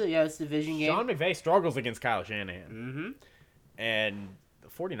 It's a division game. Sean McVay struggles against Kyle Shanahan. Mm-hmm. And the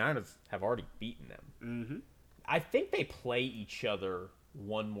 49ers have already beaten them. Mm-hmm. I think they play each other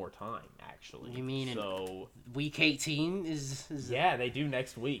one more time, actually. You mean so? Week 18 is Yeah, they do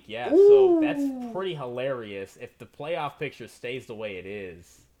next week. Yeah, Ooh. So that's pretty hilarious. If the playoff picture stays the way it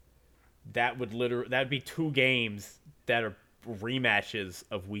is, that'd be 2 games that are rematches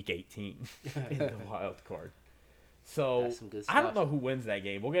of Week 18 in the wild card. So That's some good I don't stuff. know who wins that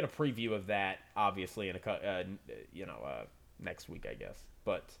game. We'll get a preview of that obviously in next week, I guess.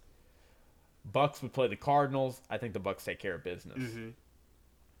 But Bucks would play the Cardinals. I think the Bucks take care of business. Mm-hmm.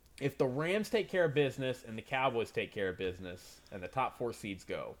 If the Rams take care of business and the Cowboys take care of business and the top 4 seeds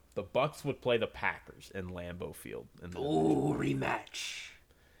go, the Bucks would play the Packers in Lambeau Field. Ooh, rematch.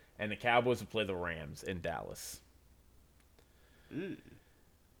 And the Cowboys would play the Rams in Dallas.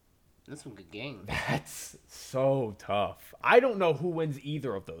 That's some good games. That's so tough. I don't know who wins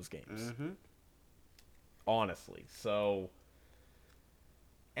either of those games. Mm-hmm. Honestly. So,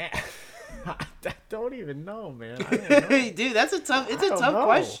 I don't even know, man. I don't know. Dude, that's a tough. It's a don't tough know.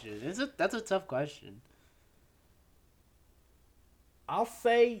 question. That's a tough question. I'll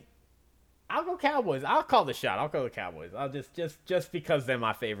go Cowboys. I'll call the shot. I'll go the Cowboys. I'll just because they're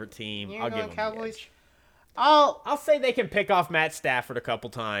my favorite team. You're I'll give going them Cowboys? the edge. Oh, I'll say they can pick off Matt Stafford a couple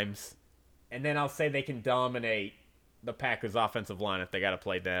times, and then I'll say they can dominate the Packers' offensive line if they got to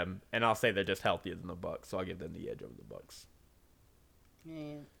play them, and I'll say they're just healthier than the Bucks, so I'll give them the edge over the Bucks.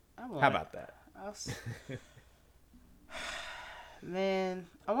 man, How about that? Man,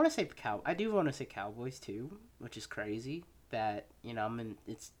 I want to say I do want to say Cowboys too, which is crazy. That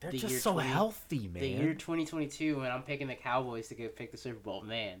it's They're the just year so healthy, man. The year 2022, and I'm picking the Cowboys to pick the Super Bowl.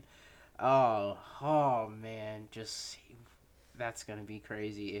 Man, oh man, that's gonna be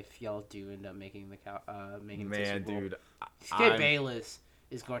crazy if y'all do end up making the making the Super Bowl. Dude, Skip Bayless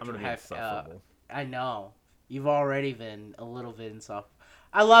is going to be have. insufferable. I know you've already been a little bit insufferable.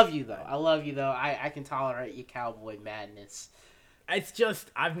 I love you though. I can tolerate your Cowboy madness. It's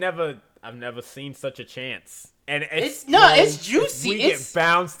just I've never seen such a chance. And it's juicy. We get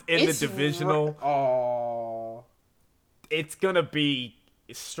bounced in the divisional. Oh, it's gonna be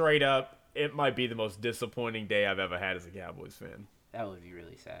straight up. It might be the most disappointing day I've ever had as a Cowboys fan. that would be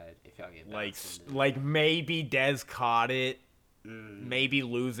really sad if y'all get Like maybe Dez caught it. Maybe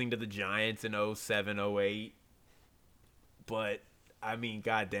losing to the Giants in 07, 08. But I mean,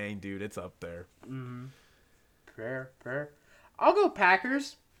 god dang, dude, it's up there. Mm-hmm. Prayer. I'll go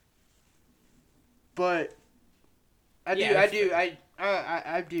Packers. But I do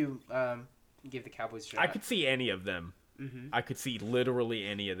give the Cowboys a shot. I could see any of them. Mm-hmm. I could see literally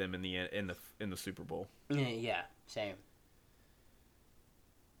any of them in the Super Bowl. Yeah, same.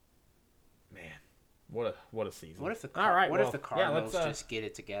 Man, what a season! What if the if the Cardinals just get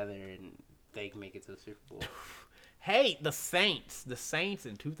it together and they can make it to the Super Bowl? Hey, the Saints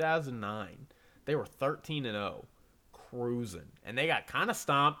in 2009, they were 13-0, cruising, and they got kind of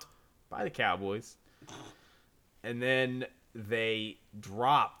stomped by the Cowboys, and then they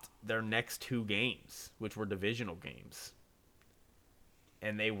dropped their next 2 games, which were divisional games.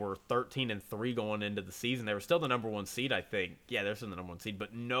 And they were 13-3 going into the season. They were still the number 1 seed, I think. Yeah, they're still the number 1 seed.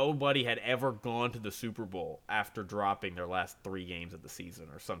 But nobody had ever gone to the Super Bowl after dropping their last 3 games of the season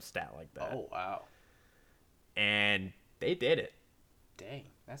or some stat like that. Oh, wow. And they did it. Dang,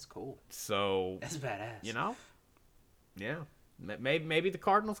 that's cool. So that's badass. Yeah. Maybe the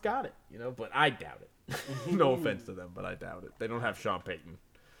Cardinals got it, but I doubt it. No offense to them, but I doubt it. They don't have Sean Payton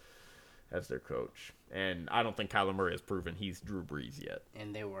as their coach. And I don't think Kyler Murray has proven he's Drew Brees yet.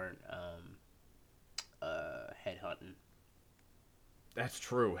 And they weren't headhunting. That's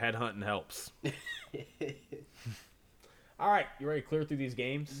true. Headhunting helps. All right, you ready to clear through these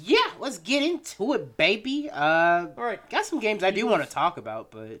games? Yeah, let's get into it, baby. All right, got some games I do want to talk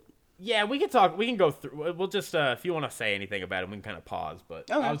about, but yeah, we can talk. We can go through. We'll just if you want to say anything about it, we can kind of pause. But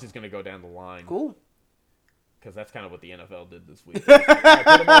okay. I was just gonna go down the line. Cool. Because that's kind of what the NFL did this week. Right,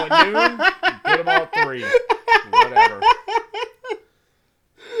 put them all at noon, put them all at 3. Whatever.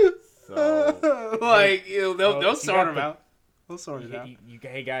 So, they'll sort them out. We'll sort it out.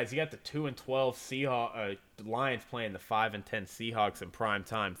 Hey guys, you got the 2-12 Lions playing the 5-10 Seahawks in prime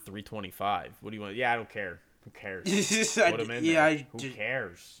time, 3:25. What do you want? Yeah, I don't care. Who cares? Put them in there. Who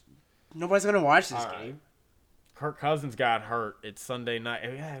cares? Nobody's gonna watch this game. Kirk Cousins got hurt. It's Sunday night.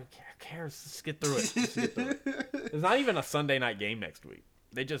 Yeah, who cares? Just get through it. There's not even a Sunday night game next week.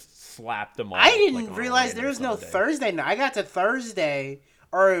 They just slapped them all. I didn't realize there was no Thursday night. I got to Thursday,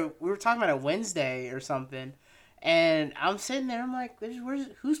 or we were talking about a Wednesday or something, and I'm sitting there. I'm like,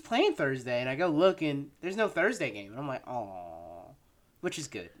 who's playing Thursday? And I go look, and there's no Thursday game. And I'm like, oh, which is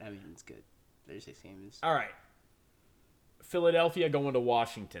good. I mean, it's good. 36 games. All right. Philadelphia going to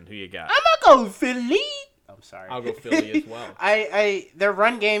Washington. Who you got? I'm not going Philly. I'm sorry. I'll go Philly as well. Their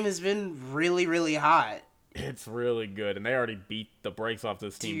run game has been really, really hot. It's really good, and they already beat the brakes off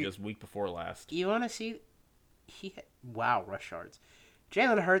this team just week before last. You want to see? Rush yards.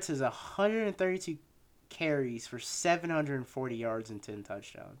 Jalen Hurts has 132 carries for 740 yards and 10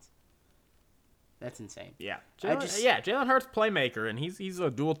 touchdowns. That's insane. Yeah, Jalen Hurts playmaker, and he's a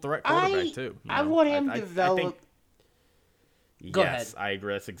dual threat quarterback too. I want him to develop. Go ahead. I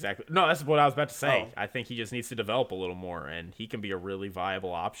agree. That's what I was about to say. Oh. I think he just needs to develop a little more, and he can be a really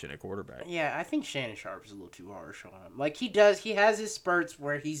viable option at quarterback. Yeah, I think Shannon Sharp is a little too harsh on him. Like, he has his spurts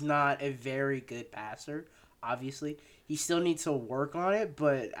where he's not a very good passer, obviously. He still needs to work on it,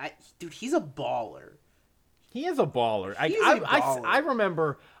 but, he's a baller. He is a baller. I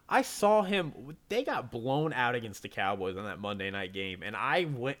remember I saw him. They got blown out against the Cowboys on that Monday night game, and I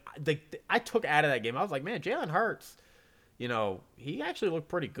took out of that game. I was like, man, Jalen Hurts. He actually looked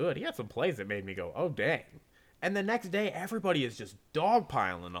pretty good. He had some plays that made me go, oh, dang. And the next day, everybody is just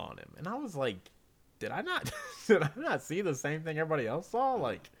dogpiling on him. And I was like, did I not see the same thing everybody else saw?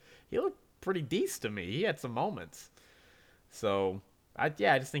 Like, he looked pretty decent to me. He had some moments. So, I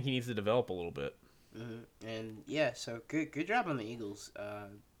just think he needs to develop a little bit. Mm-hmm. And, so good job on the Eagles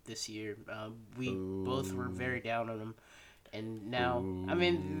this year. We both were very down on them. And now,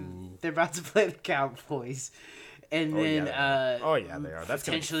 they're about to play the Cowboys. And then, they are. That's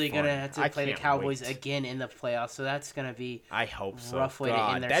potentially going to have to play the Cowboys again in the playoffs. So that's going to be I hope so. Rough way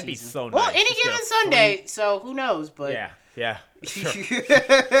to end their that'd season. Be so nice. Well, any given Sunday, so who knows? But yeah. Sure.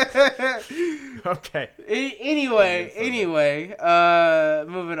 Okay. Anyway,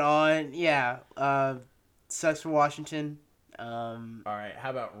 moving on. Yeah, sucks for Washington. All right, how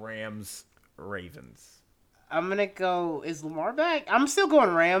about Ravens? I'm going to go, is Lamar back? I'm still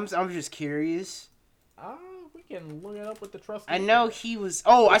going Rams. I'm just curious. We can look it up with the trust. I know he was.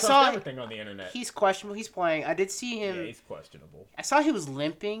 Oh, I saw everything on the internet. He's questionable. He's playing. I did see him. Yeah, he's questionable. I saw he was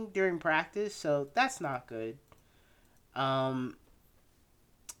limping during practice, so that's not good. And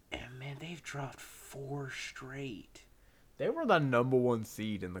man, they've dropped 4 straight. They were the number 1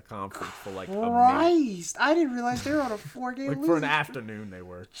 seed in the conference for like a minute. Christ, I didn't realize they were on a 4-game like for an afternoon they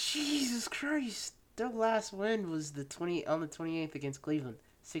were. Jesus Christ. Their last win was the 28th against Cleveland,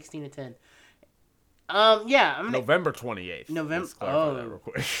 16-10. November 28th. November. Real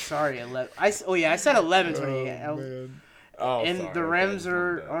quick. Sorry, 11. I said 11-28. And the Rams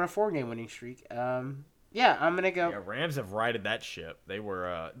are on a 4-game winning streak. I'm gonna go. Yeah, Rams have righted that ship. They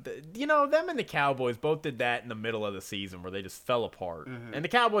were, them and the Cowboys both did that in the middle of the season where they just fell apart. Mm-hmm. And the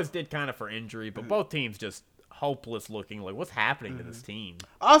Cowboys did kind of for injury, but both teams just hopeless looking. Like, what's happening to this team?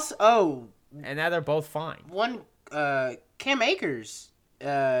 And now they're both fine. Cam Akers.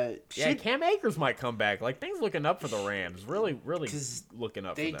 Cam Akers might come back. Like, things looking up for the Rams. Really looking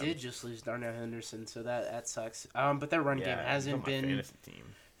up for them. They did just lose Darnell Henderson, so that sucks. But their run game hasn't been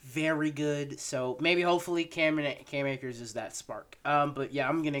very good. So maybe, hopefully, Cam Akers is that spark. But yeah,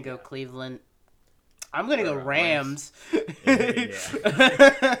 I'm gonna go Cleveland. I'm gonna go Rams. I'm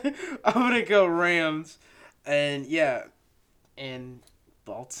gonna go Rams, and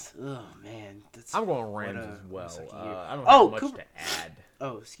Bolts. Oh man, I'm going Rams as well. I don't have much to add.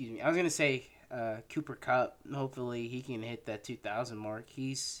 Oh, excuse me. I was gonna say Cooper Kupp. Hopefully, he can hit that 2,000 mark.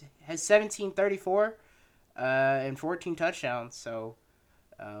 Has 1734 and 14 touchdowns. So,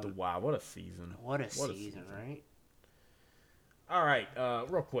 wow, what a season! What a season, right? All right,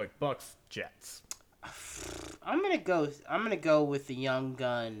 real quick, Bucks Jets. I'm gonna go with the young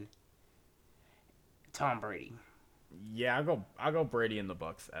gun, Tom Brady. Yeah, I'll go Brady and the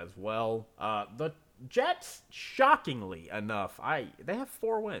Bucks as well. The Jets, shockingly enough, they have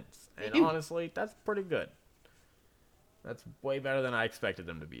 4 wins, and honestly, that's pretty good. That's way better than I expected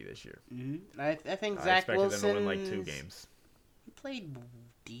them to be this year. Mm-hmm. I think Zach Wilson. I expected them to win like 2 games. He played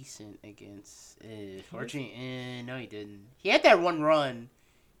decent against Archie. No, he didn't. He had that one run.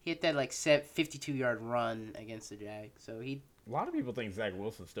 He had that 52-yard run against the Jags. So a lot of people think Zach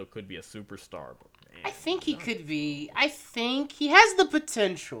Wilson still could be a superstar, but man, I think he could be. I think he has the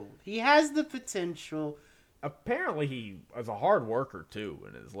potential. Apparently, he is a hard worker too,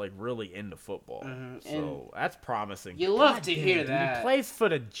 and is really into football. Mm-hmm. So that's promising. You love to hear that. He plays for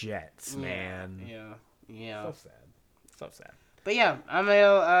the Jets, man. Yeah. So sad. So sad. But yeah, I'm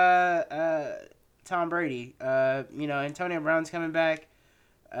a Tom Brady. Antonio Brown's coming back.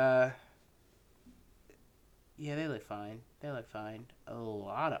 Yeah, they look fine.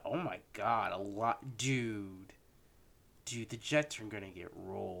 Oh my god, a lot. Dude, the Jets are gonna get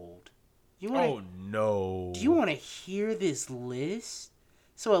rolled. No. Do you want to hear this list?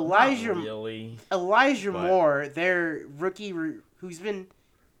 So Not really. Elijah Moore, their rookie, he's been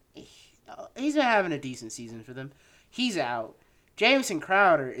having a decent season for them. He's out. Jameson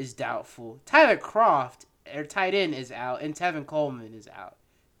Crowder is doubtful. Tyler Kroft, their tight end, is out, and Tevin Coleman is out.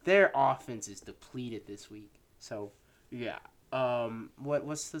 Their offense is depleted this week. So, yeah.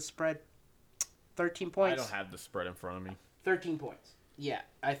 What's the spread? 13 points? I don't have the spread in front of me. 13 points. Yeah,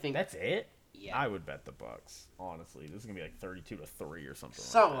 I think. That's it? Yeah. I would bet the Bucks, honestly. This is going to be like 32-3 or something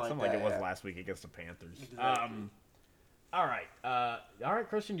Something like that, it was yeah. last week against the Panthers. Exactly. All right,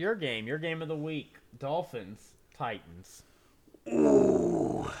 Christian, your game of the week. Dolphins, Titans.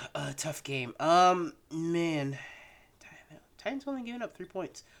 Ooh, tough game. Man. Titans only giving up 3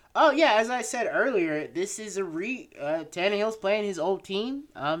 points. Oh, yeah, as I said earlier, this is Tannehill's playing his old team.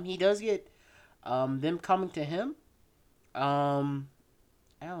 He does get, them coming to him. Alan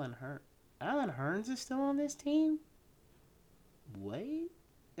Hearns is still on this team? Wait?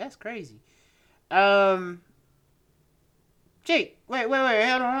 That's crazy. Jake, wait,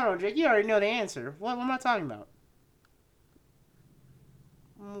 hold on, Jake. You already know the answer. What am I talking about?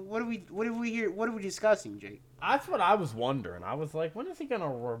 What are we discussing, Jake? That's what I was wondering. I was like, when is he going to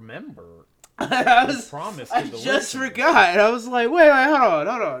remember I just forgot. I was like, wait, hold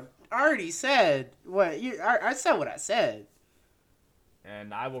on. I already said what I said what I said.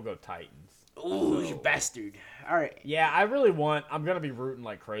 And I will go Titans. Ooh, you bastard. All right. Yeah, I'm going to be rooting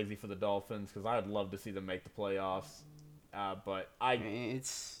like crazy for the Dolphins because I would love to see them make the playoffs. But I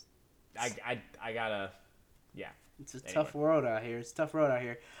gotta, yeah. It's a tough world out here.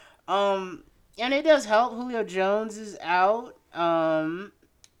 And it does help. Julio Jones is out. Some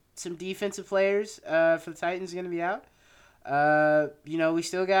defensive players for the Titans are going to be out. We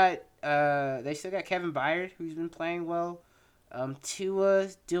still got they still got Kevin Byard, who's been playing well. Tua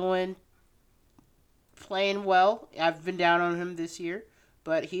playing well. I've been down on him this year,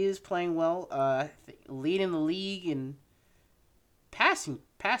 but he is playing well. Leading the league in passing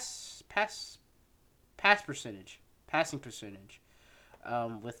percentage.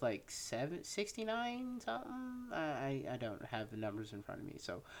 With like 69 something. I don't have the numbers in front of me.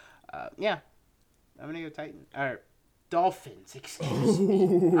 So, yeah. I'm going to go Titans. Or Dolphins, excuse me.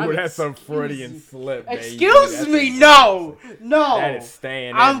 Ooh, that's a Freudian slip, baby. Excuse me, no. That is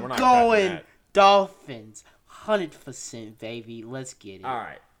staying in. I'm We're not going Dolphins. 100%, baby. Let's get it. All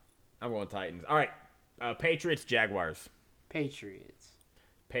right. I'm going Titans. All right. Patriots, Jaguars. Patriots.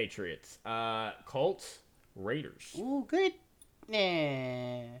 Colts, Raiders. Ooh, good.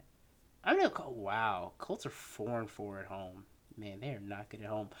 Nah. I'm going to go. Wow. Colts are 4-4 at home. Man, they are not good at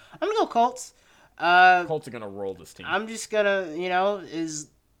home. I'm going to go Colts. Colts are going to roll this team. I'm just going to, is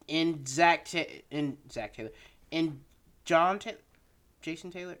in Jonathan Taylor. In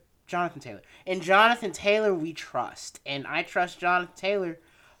Jonathan Taylor, we trust. And I trust Jonathan Taylor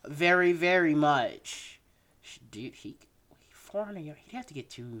very, very much. Dude, 400 yards. He'd have to get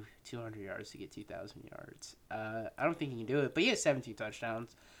 200 yards to get 2,000 yards. I don't think he can do it, but he has 17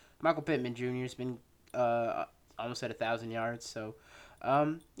 touchdowns. Michael Pittman Jr. has been almost at 1,000 yards. So,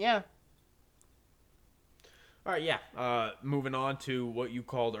 yeah. All right, yeah. Moving on to what you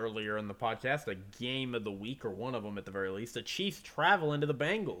called earlier in the podcast, a game of the week, or one of them at the very least. The Chiefs travel into the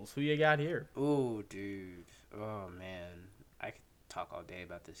Bengals. Who you got here? Ooh, dude. Oh, man. I could talk all day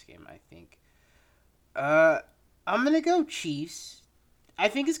about this game, I think. I'm going to go Chiefs. I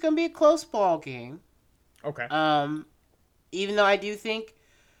think it's going to be a close ball game. Okay. Even though I do think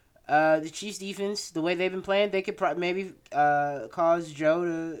the Chiefs defense, the way they've been playing, they could maybe cause Joe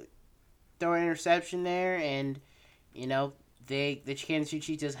to throw an interception there, and the Kansas City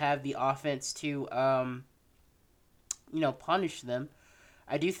Chiefs does have the offense to punish them.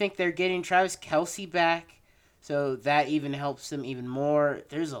 I do think they're getting Travis Kelce back, so that even helps them even more.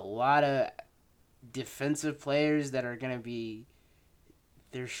 There's a lot of defensive players that are going to be,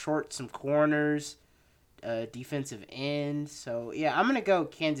 they're short some corners, defensive end. So, yeah, I'm going to go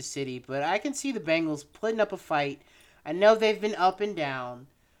Kansas City, but I can see the Bengals putting up a fight. I know they've been up and down,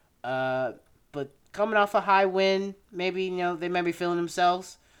 but coming off a high win, maybe, they might be feeling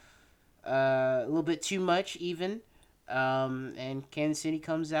themselves a little bit too much even. And Kansas City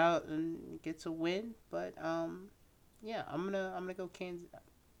comes out and gets a win, but yeah, I'm gonna go Kansas.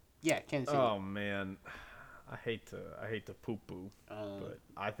 Yeah, Kansas City. Oh man, I hate to poo poo, but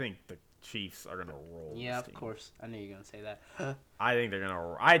I think the Chiefs are gonna roll. Yeah, this of team. course. I knew you were gonna say that. I think they're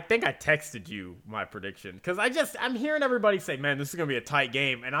gonna. I think I texted you my prediction because I'm hearing everybody say, "Man, this is gonna be a tight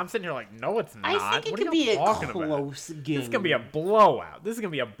game," and I'm sitting here like, "No, it's not." I think it what could are be you a talking close about? game. This is gonna be a blowout. This is gonna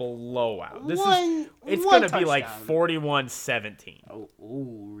be a blowout. It's One gonna be touchdown. like 41-17. Oh,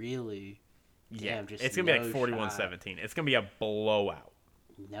 really? Yeah, Damn, just it's gonna be like no 41-17. It's gonna be a blowout.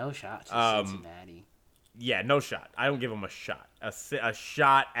 No shot to Cincinnati. Yeah, no shot. I don't give them a shot. A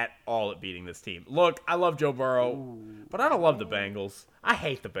shot at all at beating this team. Look, I love Joe Burrow, but I don't love the Bengals. I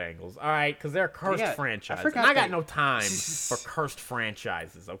hate the Bengals, all right? Because they're a cursed franchise. And I got no time for cursed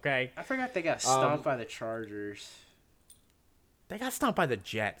franchises, okay? I forgot they got stomped by the Chargers. They got stomped by the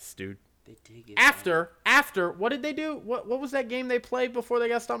Jets, dude. They did get After, what did they do? What was that game they played before they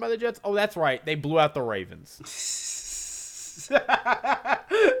got stomped by the Jets? Oh, that's right. They blew out the Ravens.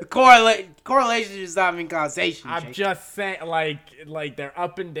 Correlation is not mean causation. I'm just saying, like they're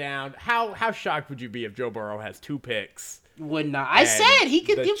up and down. How shocked would you be if Joe Burrow has 2 picks? Would not. I said he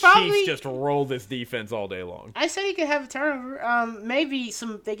could. The He probably Chiefs just roll this defense all day long. I said he could have a turnover. Maybe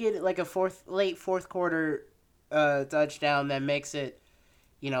they get like a late fourth quarter touchdown that makes it,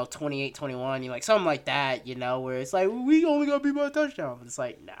 28-21. You like something like that, where it's like we only got beat by a touchdown. But it's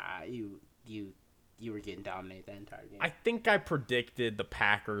like, nah, you were getting dominated that entire game. I think I predicted the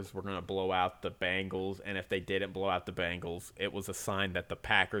Packers were going to blow out the Bengals, and if they didn't blow out the Bengals, it was a sign that the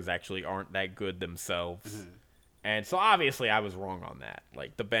Packers actually aren't that good themselves. Mm-hmm. And so obviously I was wrong on that.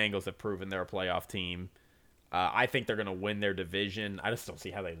 Like, the Bengals have proven they're a playoff team. I think they're going to win their division. I just don't see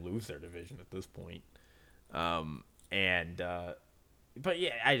how they lose their division at this point. But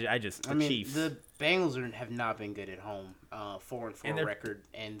yeah, I mean, Chiefs. The Bengals have not been good at home. 4-4 record,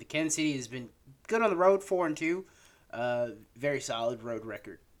 and the Kansas City has been good on the road. 4-2, very solid road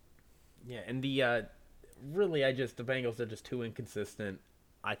record. Yeah, and the Bengals are just too inconsistent.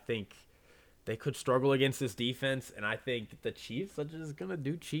 I think they could struggle against this defense, and I think the Chiefs are just gonna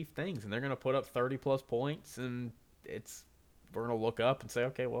do Chief things, and they're gonna put up 30+ points, and we're gonna look up and say,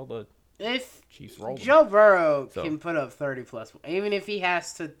 okay, well if Chiefs roll them. Joe Burrow can put up 30+, even if he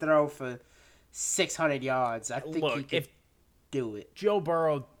has to throw for 600 yards, I think he could do it. Joe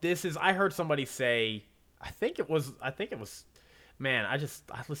Burrow, I heard somebody say, I think it was, man, I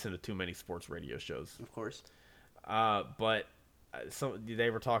listen to too many sports radio shows. Of course. But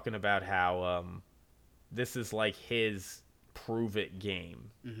they were talking about how this is like his prove it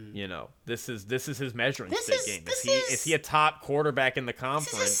game. Mm-hmm. This is his measuring stick game. Is he a top quarterback in the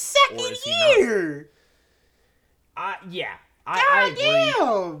conference? This is his second year. Yeah. I agree.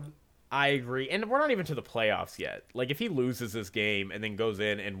 Damn. I agree. And we're not even to the playoffs yet. Like, if he loses this game and then goes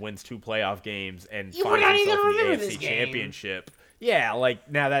in and wins 2 playoff games and finds himself in the AFC Championship. Yeah,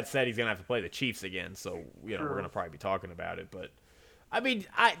 like, now that said, he's going to have to play the Chiefs again. So, we're going to probably be talking about it. But, I mean,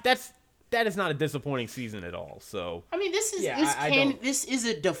 that is not a disappointing season at all. So, I mean, this is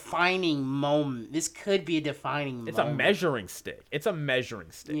a defining moment. This could be a defining moment. It's a measuring stick.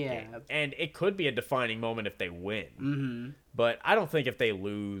 Game. And it could be a defining moment if they win. Mm-hmm. But I don't think if they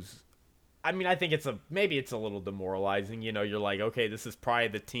lose, I mean, I think maybe it's a little demoralizing. You're like, okay, this is probably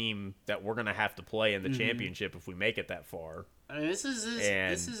the team that we're gonna have to play in the championship if we make it that far. I mean,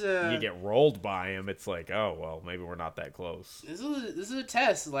 you get rolled by them. It's like, oh well, maybe we're not that close. This is a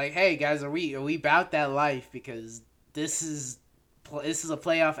test. Like, hey guys, are we about that life? Because this is a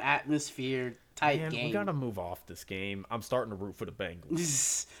playoff atmosphere type game. We gotta move off this game. I'm starting to root for the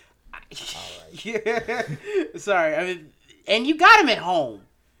Bengals. All right. Yeah. Sorry. I mean, and you got him at home.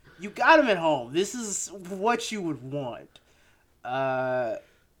 This is what you would want. But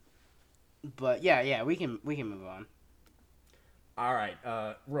yeah, we can move on. All right,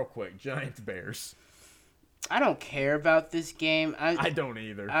 real quick, Giants Bears. I don't care about this game. I don't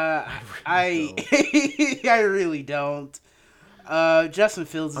either. I really don't. Justin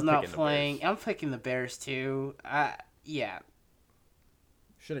Fields is not playing. I'm picking the Bears too. Yeah.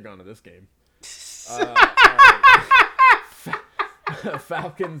 Should have gone to this game.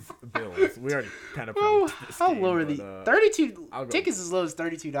 Falcons, Bills. We already kind of predicted this how game, low are these? 32 tickets as low as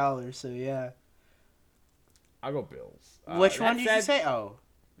 $32. So yeah. I'll go Bills. Which one did you say? Oh,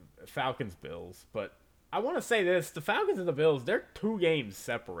 Falcons, Bills. But I want to say this: the Falcons and the Bills, they're 2 games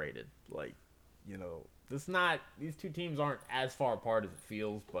separated. Like, these two teams aren't as far apart as it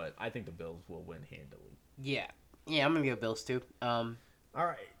feels. But I think the Bills will win handily. Yeah, I'm gonna go Bills too. All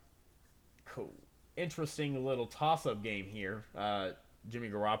right, cool. Interesting little toss-up game here. Jimmy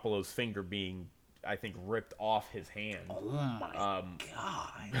Garoppolo's finger being, I think, ripped off his hand. Oh my god!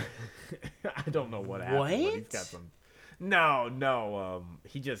 I don't know what happened. But he's got some. No.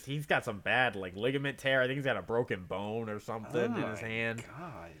 He's got some bad like ligament tear. I think he's got a broken bone or something in his hand.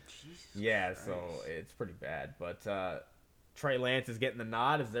 God, Jesus Yeah, Christ. so it's pretty bad. But Trey Lance is getting the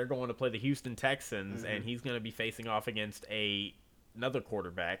nod as they're going to play the Houston Texans, and he's going to be facing off against another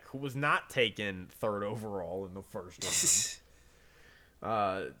quarterback who was not taken third overall in the first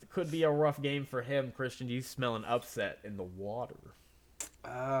round. Could be a rough game for him. Christian, do you smell an upset in the water?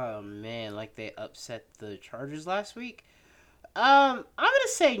 Oh man, like they upset the Chargers last week. I'm gonna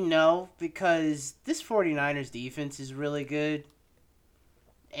say no because this 49ers defense is really good.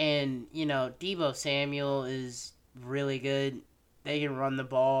 And, Deebo Samuel is really good. They can run the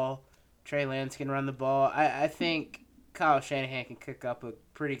ball. Trey Lance can run the ball. I think Kyle Shanahan can cook up a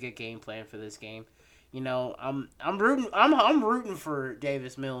pretty good game plan for this game. I'm rooting for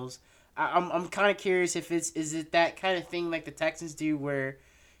Davis Mills. I'm kind of curious if is it that kind of thing like the Texans do where,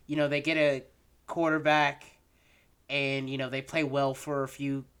 they get a quarterback and, they play well for a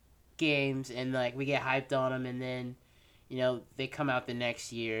few games and like we get hyped on them and then, they come out the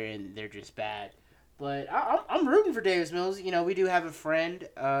next year and they're just bad. But I'm rooting for Davis Mills. We do have a friend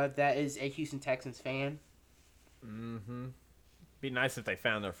that is a Houston Texans fan. Mm-hmm. Be nice if they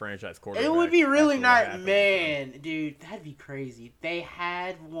found their franchise quarterback. It would be really nice. Man, dude, that'd be crazy. They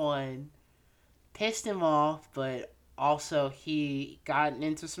had one, pissed him off, but also he got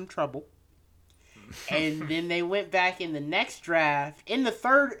into some trouble. And then they went back in the next draft.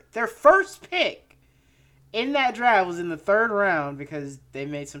 Their first pick in that draft was in the third round because they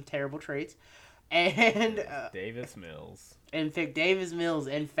made some terrible trades. And Davis Mills. And picked Davis Mills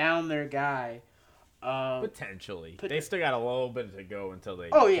and found their guy. Potentially. They still got a little bit to go until they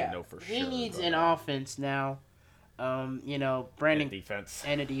know for sure. He needs an offense now. Brandon and defense.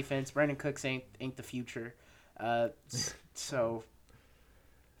 And a defense. Brandon Cooks ain't the future. So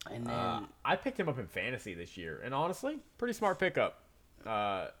and then I picked him up in fantasy this year, and honestly, pretty smart pickup.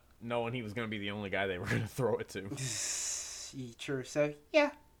 Knowing he was going to be the only guy they were going to throw it to. True. So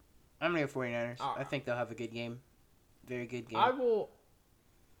yeah, I'm gonna go 49ers. I think they'll have a good game. Very good game.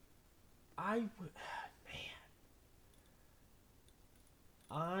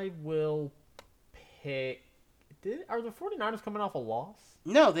 I will pick. Are the 49ers coming off a loss?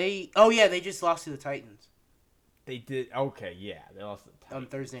 No, they just lost to the Titans. They did. Okay, yeah, they lost to the Titans on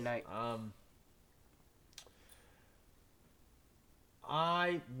Thursday night.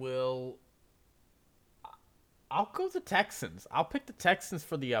 I'll go the Texans. I'll pick the Texans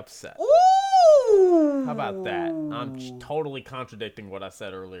for the upset. Ooh! How about that? I'm totally contradicting what I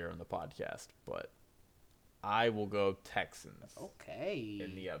said earlier in the podcast, but I will go Texans. Okay.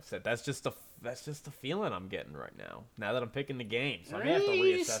 In the upset. That's just the feeling I'm getting right now. Now that I'm picking the game, so I may have to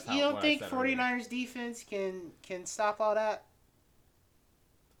reassess how. You don't think 49ers defense can stop all that?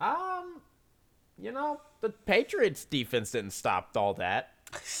 The Patriots defense didn't stop all that.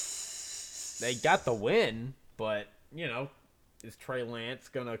 They got the win, but is Trey Lance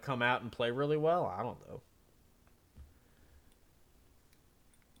gonna come out and play really well? I don't know.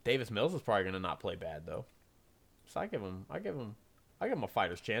 Davis Mills is probably gonna not play bad though. So I give him a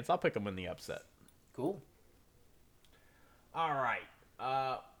fighter's chance. I'll pick him in the upset. Cool. All right.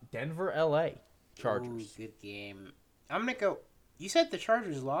 Denver, LA Chargers. Ooh, good game. I'm gonna go. You said the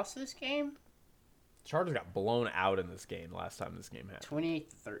Chargers lost this game? Chargers got blown out in this game last time this game happened.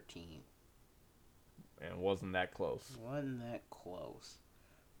 28-13. And it wasn't that close.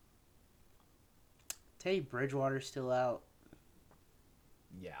 Teddy Bridgewater's still out.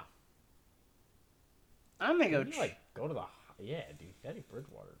 Yeah. I'm gonna go. Go to the dude. Teddy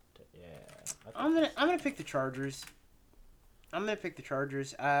Bridgewater. Yeah. I'm gonna pick the Chargers. I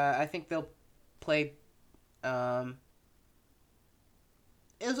think they'll play.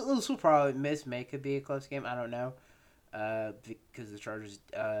 This will probably May could be a close game. I don't know, because the Chargers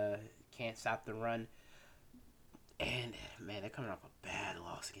can't stop the run. And man, they're coming off a bad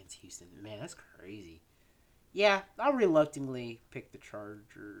loss against Houston. Man, that's crazy. Yeah, I'll reluctantly pick the Chargers.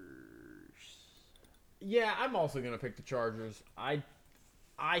 Yeah, I'm also gonna pick the Chargers. I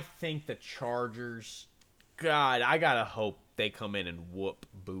think the Chargers. God, I gotta hope they come in and whoop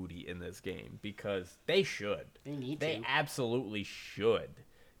booty in this game because they should. They need to. They absolutely should.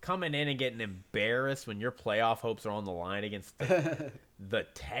 Coming in and getting embarrassed when your playoff hopes are on the line against the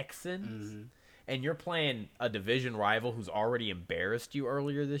Texans, and you're playing a division rival who's already embarrassed you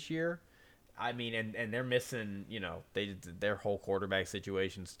earlier this year. I mean, and they're missing. Their whole quarterback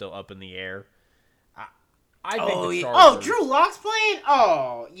situation's still up in the air. I think the Chargers, Drew Lock's playing?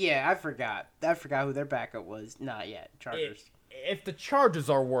 Oh, yeah, I forgot who their backup was. Not yet. Chargers. If the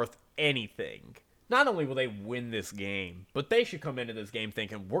Chargers are worth anything, not only will they win this game, but they should come into this game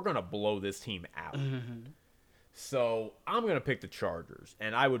thinking, we're going to blow this team out. So I'm gonna pick the Chargers,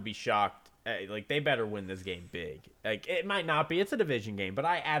 and I would be shocked. Like they better win this game big. Like it might not be. It's a division game, but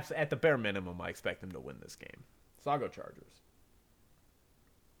at the bare minimum, I expect them to win this game. So I'll go Chargers.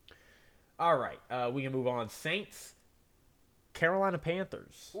 All right, we can move on. Saints, Carolina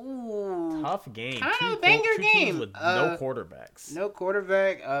Panthers. Ooh, Tough game. kind of Two banger teams game with no quarterbacks. No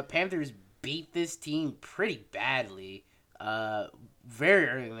quarterback. Panthers beat this team pretty badly. Very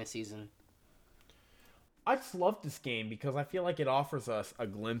early in the season. I just love this game because I feel like it offers us a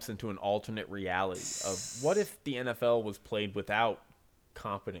glimpse into an alternate reality of what if the NFL was played without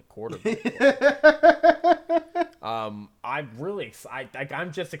competent quarterbacks. I'm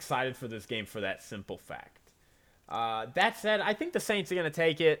just excited for this game for that simple fact. That said, I think the Saints are going to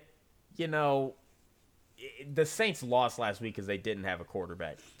take it. You know, the Saints lost last week because they didn't have a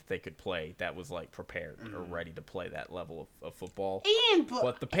quarterback that they could play that was like prepared or ready to play that level of football.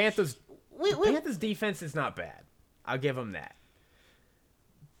 But the Panthers. The Panthers' defense is not bad. I'll give them that.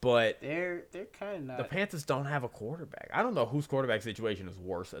 But they're kind of not. The Panthers don't have a quarterback. I don't know whose quarterback situation is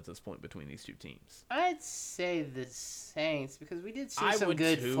worse at this point between these two teams. I'd say the Saints because we did see I some would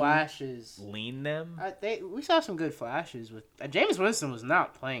good flashes. Lean them. We saw some good flashes with Jameis Winston was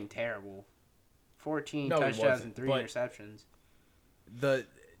not playing terrible. 14 touchdowns and 3 interceptions.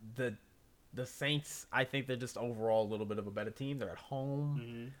 The Saints, I think they're just overall a little bit of a better team. They're at home.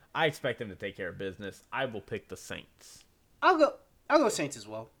 Mm-hmm. I expect them to take care of business. I will pick the Saints. I'll go Saints as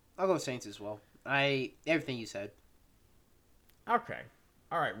well. Everything you said. Okay.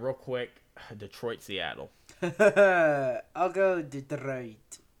 All right, real quick. Detroit, Seattle. I'll go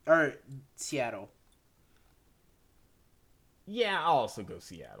Detroit. Or Seattle. Yeah, I'll also go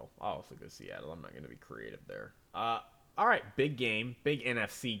Seattle. I'm not going to be creative there. All right, big game. Big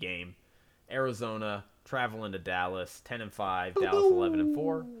NFC game. Arizona traveling to Dallas, 10-5. Dallas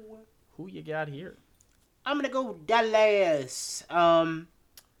 11-4. Who you got here? I'm gonna go Dallas. They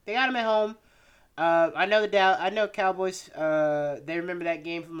got him at home. I know Cowboys. They remember that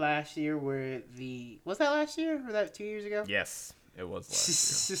game from last year where was that last year or was that 2 years ago? Yes, it was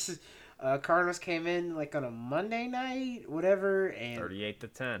last year. Cardinals came in like on a Monday night, whatever, and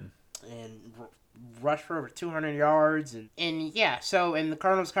 38-10, and rushed for over 200 yards, and yeah. So the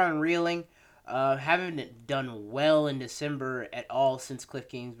Cardinals kind of reeling. Haven't done well in December at all since Cliff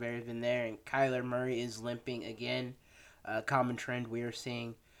Kingsbury's been there, and Kyler Murray is limping again. Common trend we are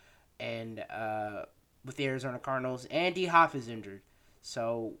seeing, and with the Arizona Cardinals, and D Hop is injured,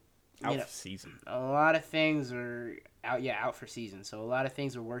 so out for season. A lot of things are out. Yeah, out for season. So a lot of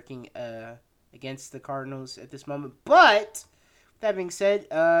things are working against the Cardinals at this moment. But that being said,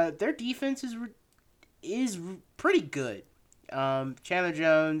 their defense is pretty good. Chandler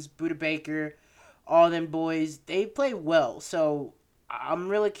Jones, Budda Baker, all them boys, they play well. So I'm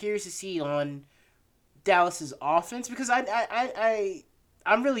really curious to see on Dallas's offense because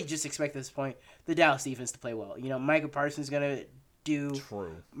I'm really just expecting at this point the Dallas defense to play well. You know, Micah Parsons gonna do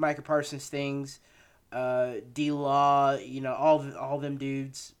Micah Parsons things. D-Law, you know, all them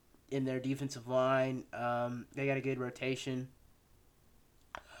dudes in their defensive line. They got a good rotation.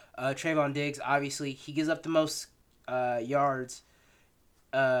 Trayvon Diggs, obviously, he gives up the most yards.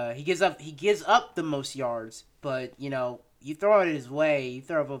 He gives up the most yards, but you know, you throw it his way, you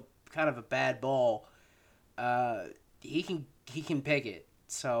throw up a kind of a bad ball, he can pick it.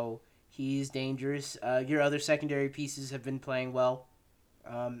 So he's dangerous. Your other secondary pieces have been playing well.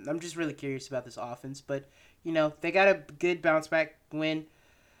 I'm just really curious about this offense, but you know, they got a good bounce back win.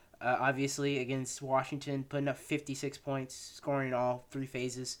 Obviously against Washington, putting up 56 points, scoring in all 3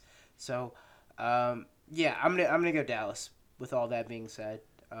 phases. So, yeah, I'm gonna go Dallas. With all that being said,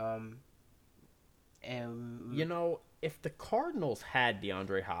 and you know, if the Cardinals had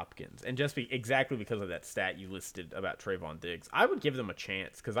DeAndre Hopkins, and just exactly because of that stat you listed about Trayvon Diggs, I would give them a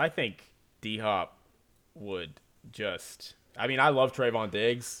chance because I think D-Hop would just. I mean, I love Trayvon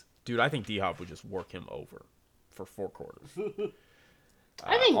Diggs, dude. I think D-Hop would just work him over for 4 quarters.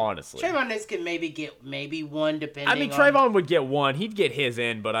 I think honestly, Trayvon Diggs could maybe get one depending. I mean, Trayvon would get one. He'd get his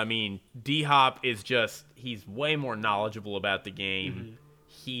in, but I mean, D-Hop is just—he's way more knowledgeable about the game. Mm-hmm.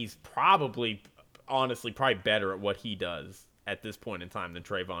 He's probably better at what he does at this point in time than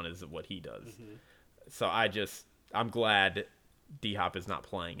Trayvon is at what he does. Mm-hmm. So I'm glad D-Hop is not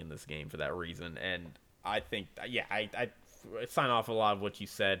playing in this game for that reason. And I think, yeah, I sign off a lot of what you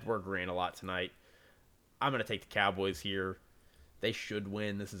said. We're agreeing a lot tonight. I'm gonna take the Cowboys here. They should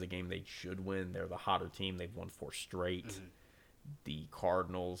win. This is a game they should win. They're the hotter team. They've won 4 straight. Mm-hmm. The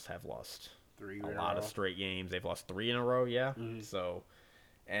Cardinals have lost 3 a lot of straight games. They've lost 3 in a row, yeah. Mm-hmm. So,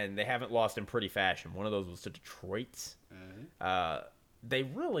 and they haven't lost in pretty fashion. One of those was to Detroit. Mm-hmm. they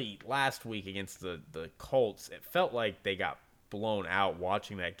really, last week against the Colts, it felt like they got blown out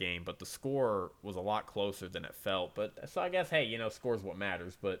watching that game, but the score was a lot closer than it felt. But so I guess, hey, score's what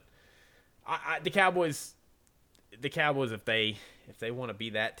matters. But the Cowboys, if they want to be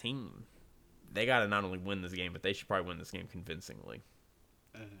that team, they got to not only win this game, but they should probably win this game convincingly.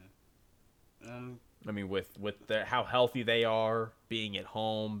 I mean, with how healthy they are, being at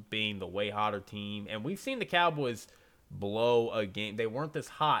home, being the way hotter team, and we've seen the Cowboys blow a game. They weren't this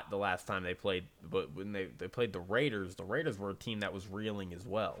hot the last time they played, but when they played the Raiders were a team that was reeling as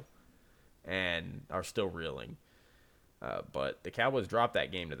well, and are still reeling. But the Cowboys dropped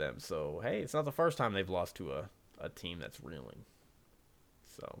that game to them, so hey, it's not the first time they've lost to a team that's reeling.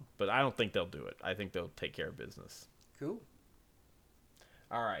 So, but I don't think they'll do it. I think they'll take care of business. Cool.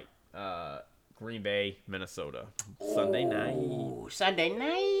 All right. Green Bay, Minnesota. Sunday night.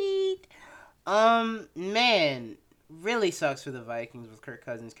 Man, really sucks for the Vikings with Kirk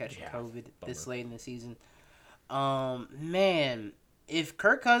Cousins catching COVID this late in the season. Man, if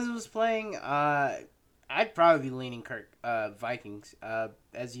Kirk Cousins was playing, I'd probably be leaning Vikings.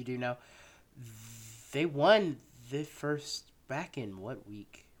 As you do know, they won the first back in what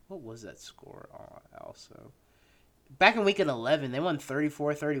week? What was that score also? Back in week 11, they won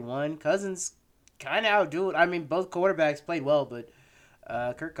 34-31. Cousins kind of outdueled. I mean, both quarterbacks played well, but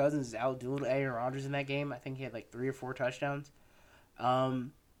Kirk Cousins outdueled Aaron Rodgers in that game. I think he had like 3 or 4 touchdowns. Yeah,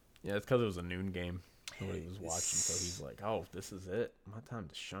 it's because it was a noon game. Nobody was watching, so he's like, oh, this is it. My time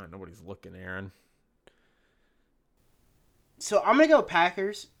to shine. Nobody's looking, Aaron. So I'm going to go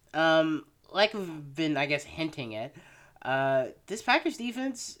Packers. Like we've been, I guess, hinting at. This Packers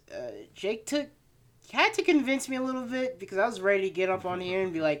defense, Jake had to convince me a little bit because I was ready to get up on here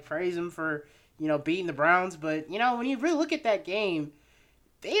and be like, praise them for, beating the Browns. But, when you really look at that game,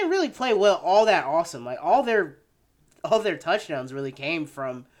 they didn't really play well, all that awesome. Like, all their touchdowns really came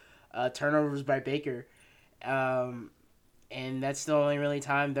from turnovers by Baker. And that's the only really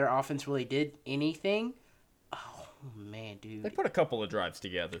time their offense really did anything. Oh, man, dude. They put a couple of drives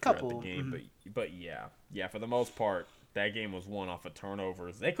together throughout the game, but yeah, for the most part, that game was won off of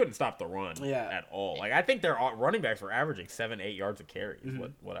turnovers. They couldn't stop the run at all. Like, I think their running backs were averaging 7-8 yards a carry is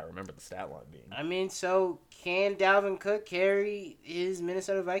what I remember the stat line being. I mean, so can Dalvin Cook carry his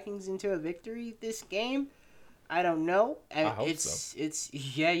Minnesota Vikings into a victory this game? I don't know. I hope so.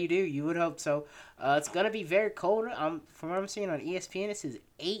 Yeah, you do. You would hope so. It's going to be very cold. From what I'm seeing on ESPN, it says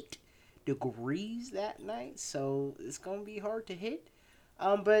 8 degrees that night, so it's going to be hard to hit.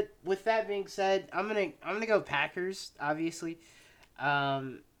 But with that being said, I'm gonna go Packers. Obviously,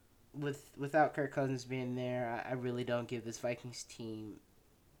 without Kirk Cousins being there, I really don't give this Vikings team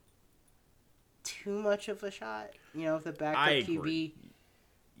too much of a shot. With the backup QB.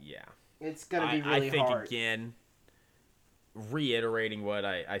 Yeah, it's gonna be really hard. I think again, reiterating what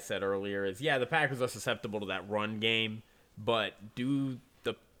I said earlier is the Packers are susceptible to that run game, but do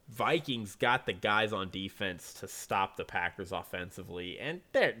the Vikings got the guys on defense to stop the Packers offensively, and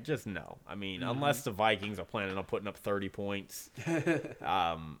they're just no. I mean, unless the Vikings are planning on putting up 30 points,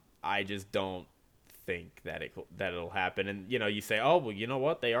 I just don't think that it'll happen. And you say, oh well, you know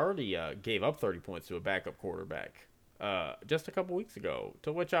what? They already gave up 30 points to a backup quarterback just a couple weeks ago.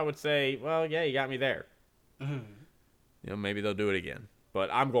 To which I would say, well, yeah, you got me there. Maybe they'll do it again. But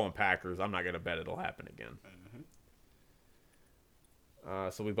I'm going Packers. I'm not going to bet it'll happen again.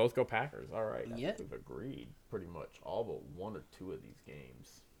 So we both go Packers. All right. I think we've agreed pretty much all but 1 or 2 of these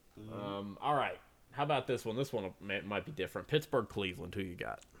games. All right. How about this one? This one might be different. Pittsburgh, Cleveland. Who you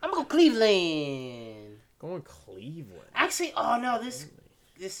got? I'm going Cleveland. Going Cleveland. Actually, oh no, this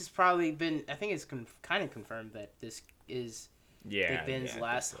has probably been. I think it's kind of confirmed that this is Big Ben's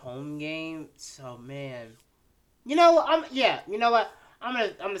last home game. So man, you know what? I'm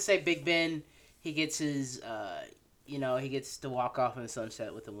gonna say Big Ben. He gets his. He gets to walk off in the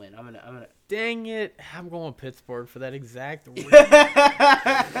sunset with a win. I'm gonna. Dang it! I'm going Pittsburgh for that exact reason.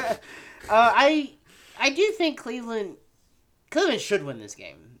 I do think Cleveland should win this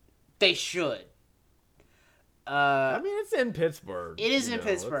game. They should. I mean, it's in Pittsburgh. It is in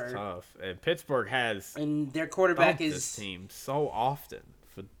Pittsburgh. It's tough, and Pittsburgh has and their quarterback is this team so often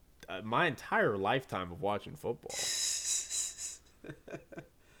for my entire lifetime of watching football.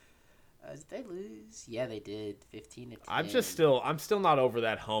 Did they lose? Yeah, they did. 15-10. I'm still not over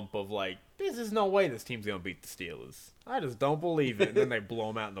that hump of like, there's no way this team's gonna beat the Steelers. I just don't believe it. And then they blow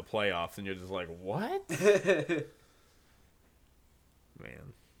them out in the playoffs, and you're just like, what?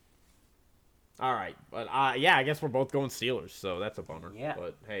 Man. All right, but I guess we're both going Steelers, so that's a bummer. Yeah.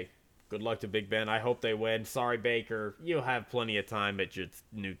 But hey, good luck to Big Ben. I hope they win. Sorry, Baker. You'll have plenty of time at your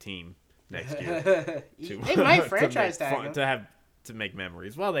new team next year. They might franchise tag him. To have. to make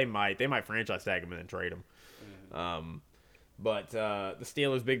memories. Well, they might franchise tag him and then trade him. But the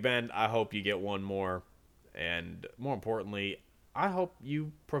Steelers, Big Ben, I hope you get one more, and more importantly, I hope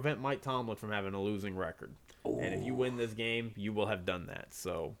you prevent Mike Tomlin from having a losing record. Ooh. And if you win this game, you will have done that.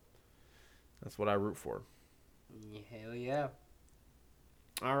 So that's what I root for. Hell yeah.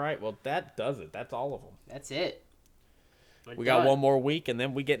 All right, well, that does it. That's all of them. That's it. We got one more week, and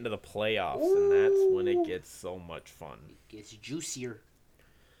then we get into the playoffs, and that's when it gets so much fun. It gets juicier.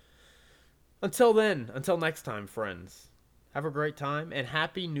 Until then, until next time, friends, have a great time, and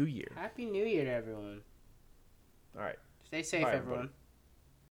Happy New Year. Happy New Year to everyone. All right. Stay safe, everyone. Everybody.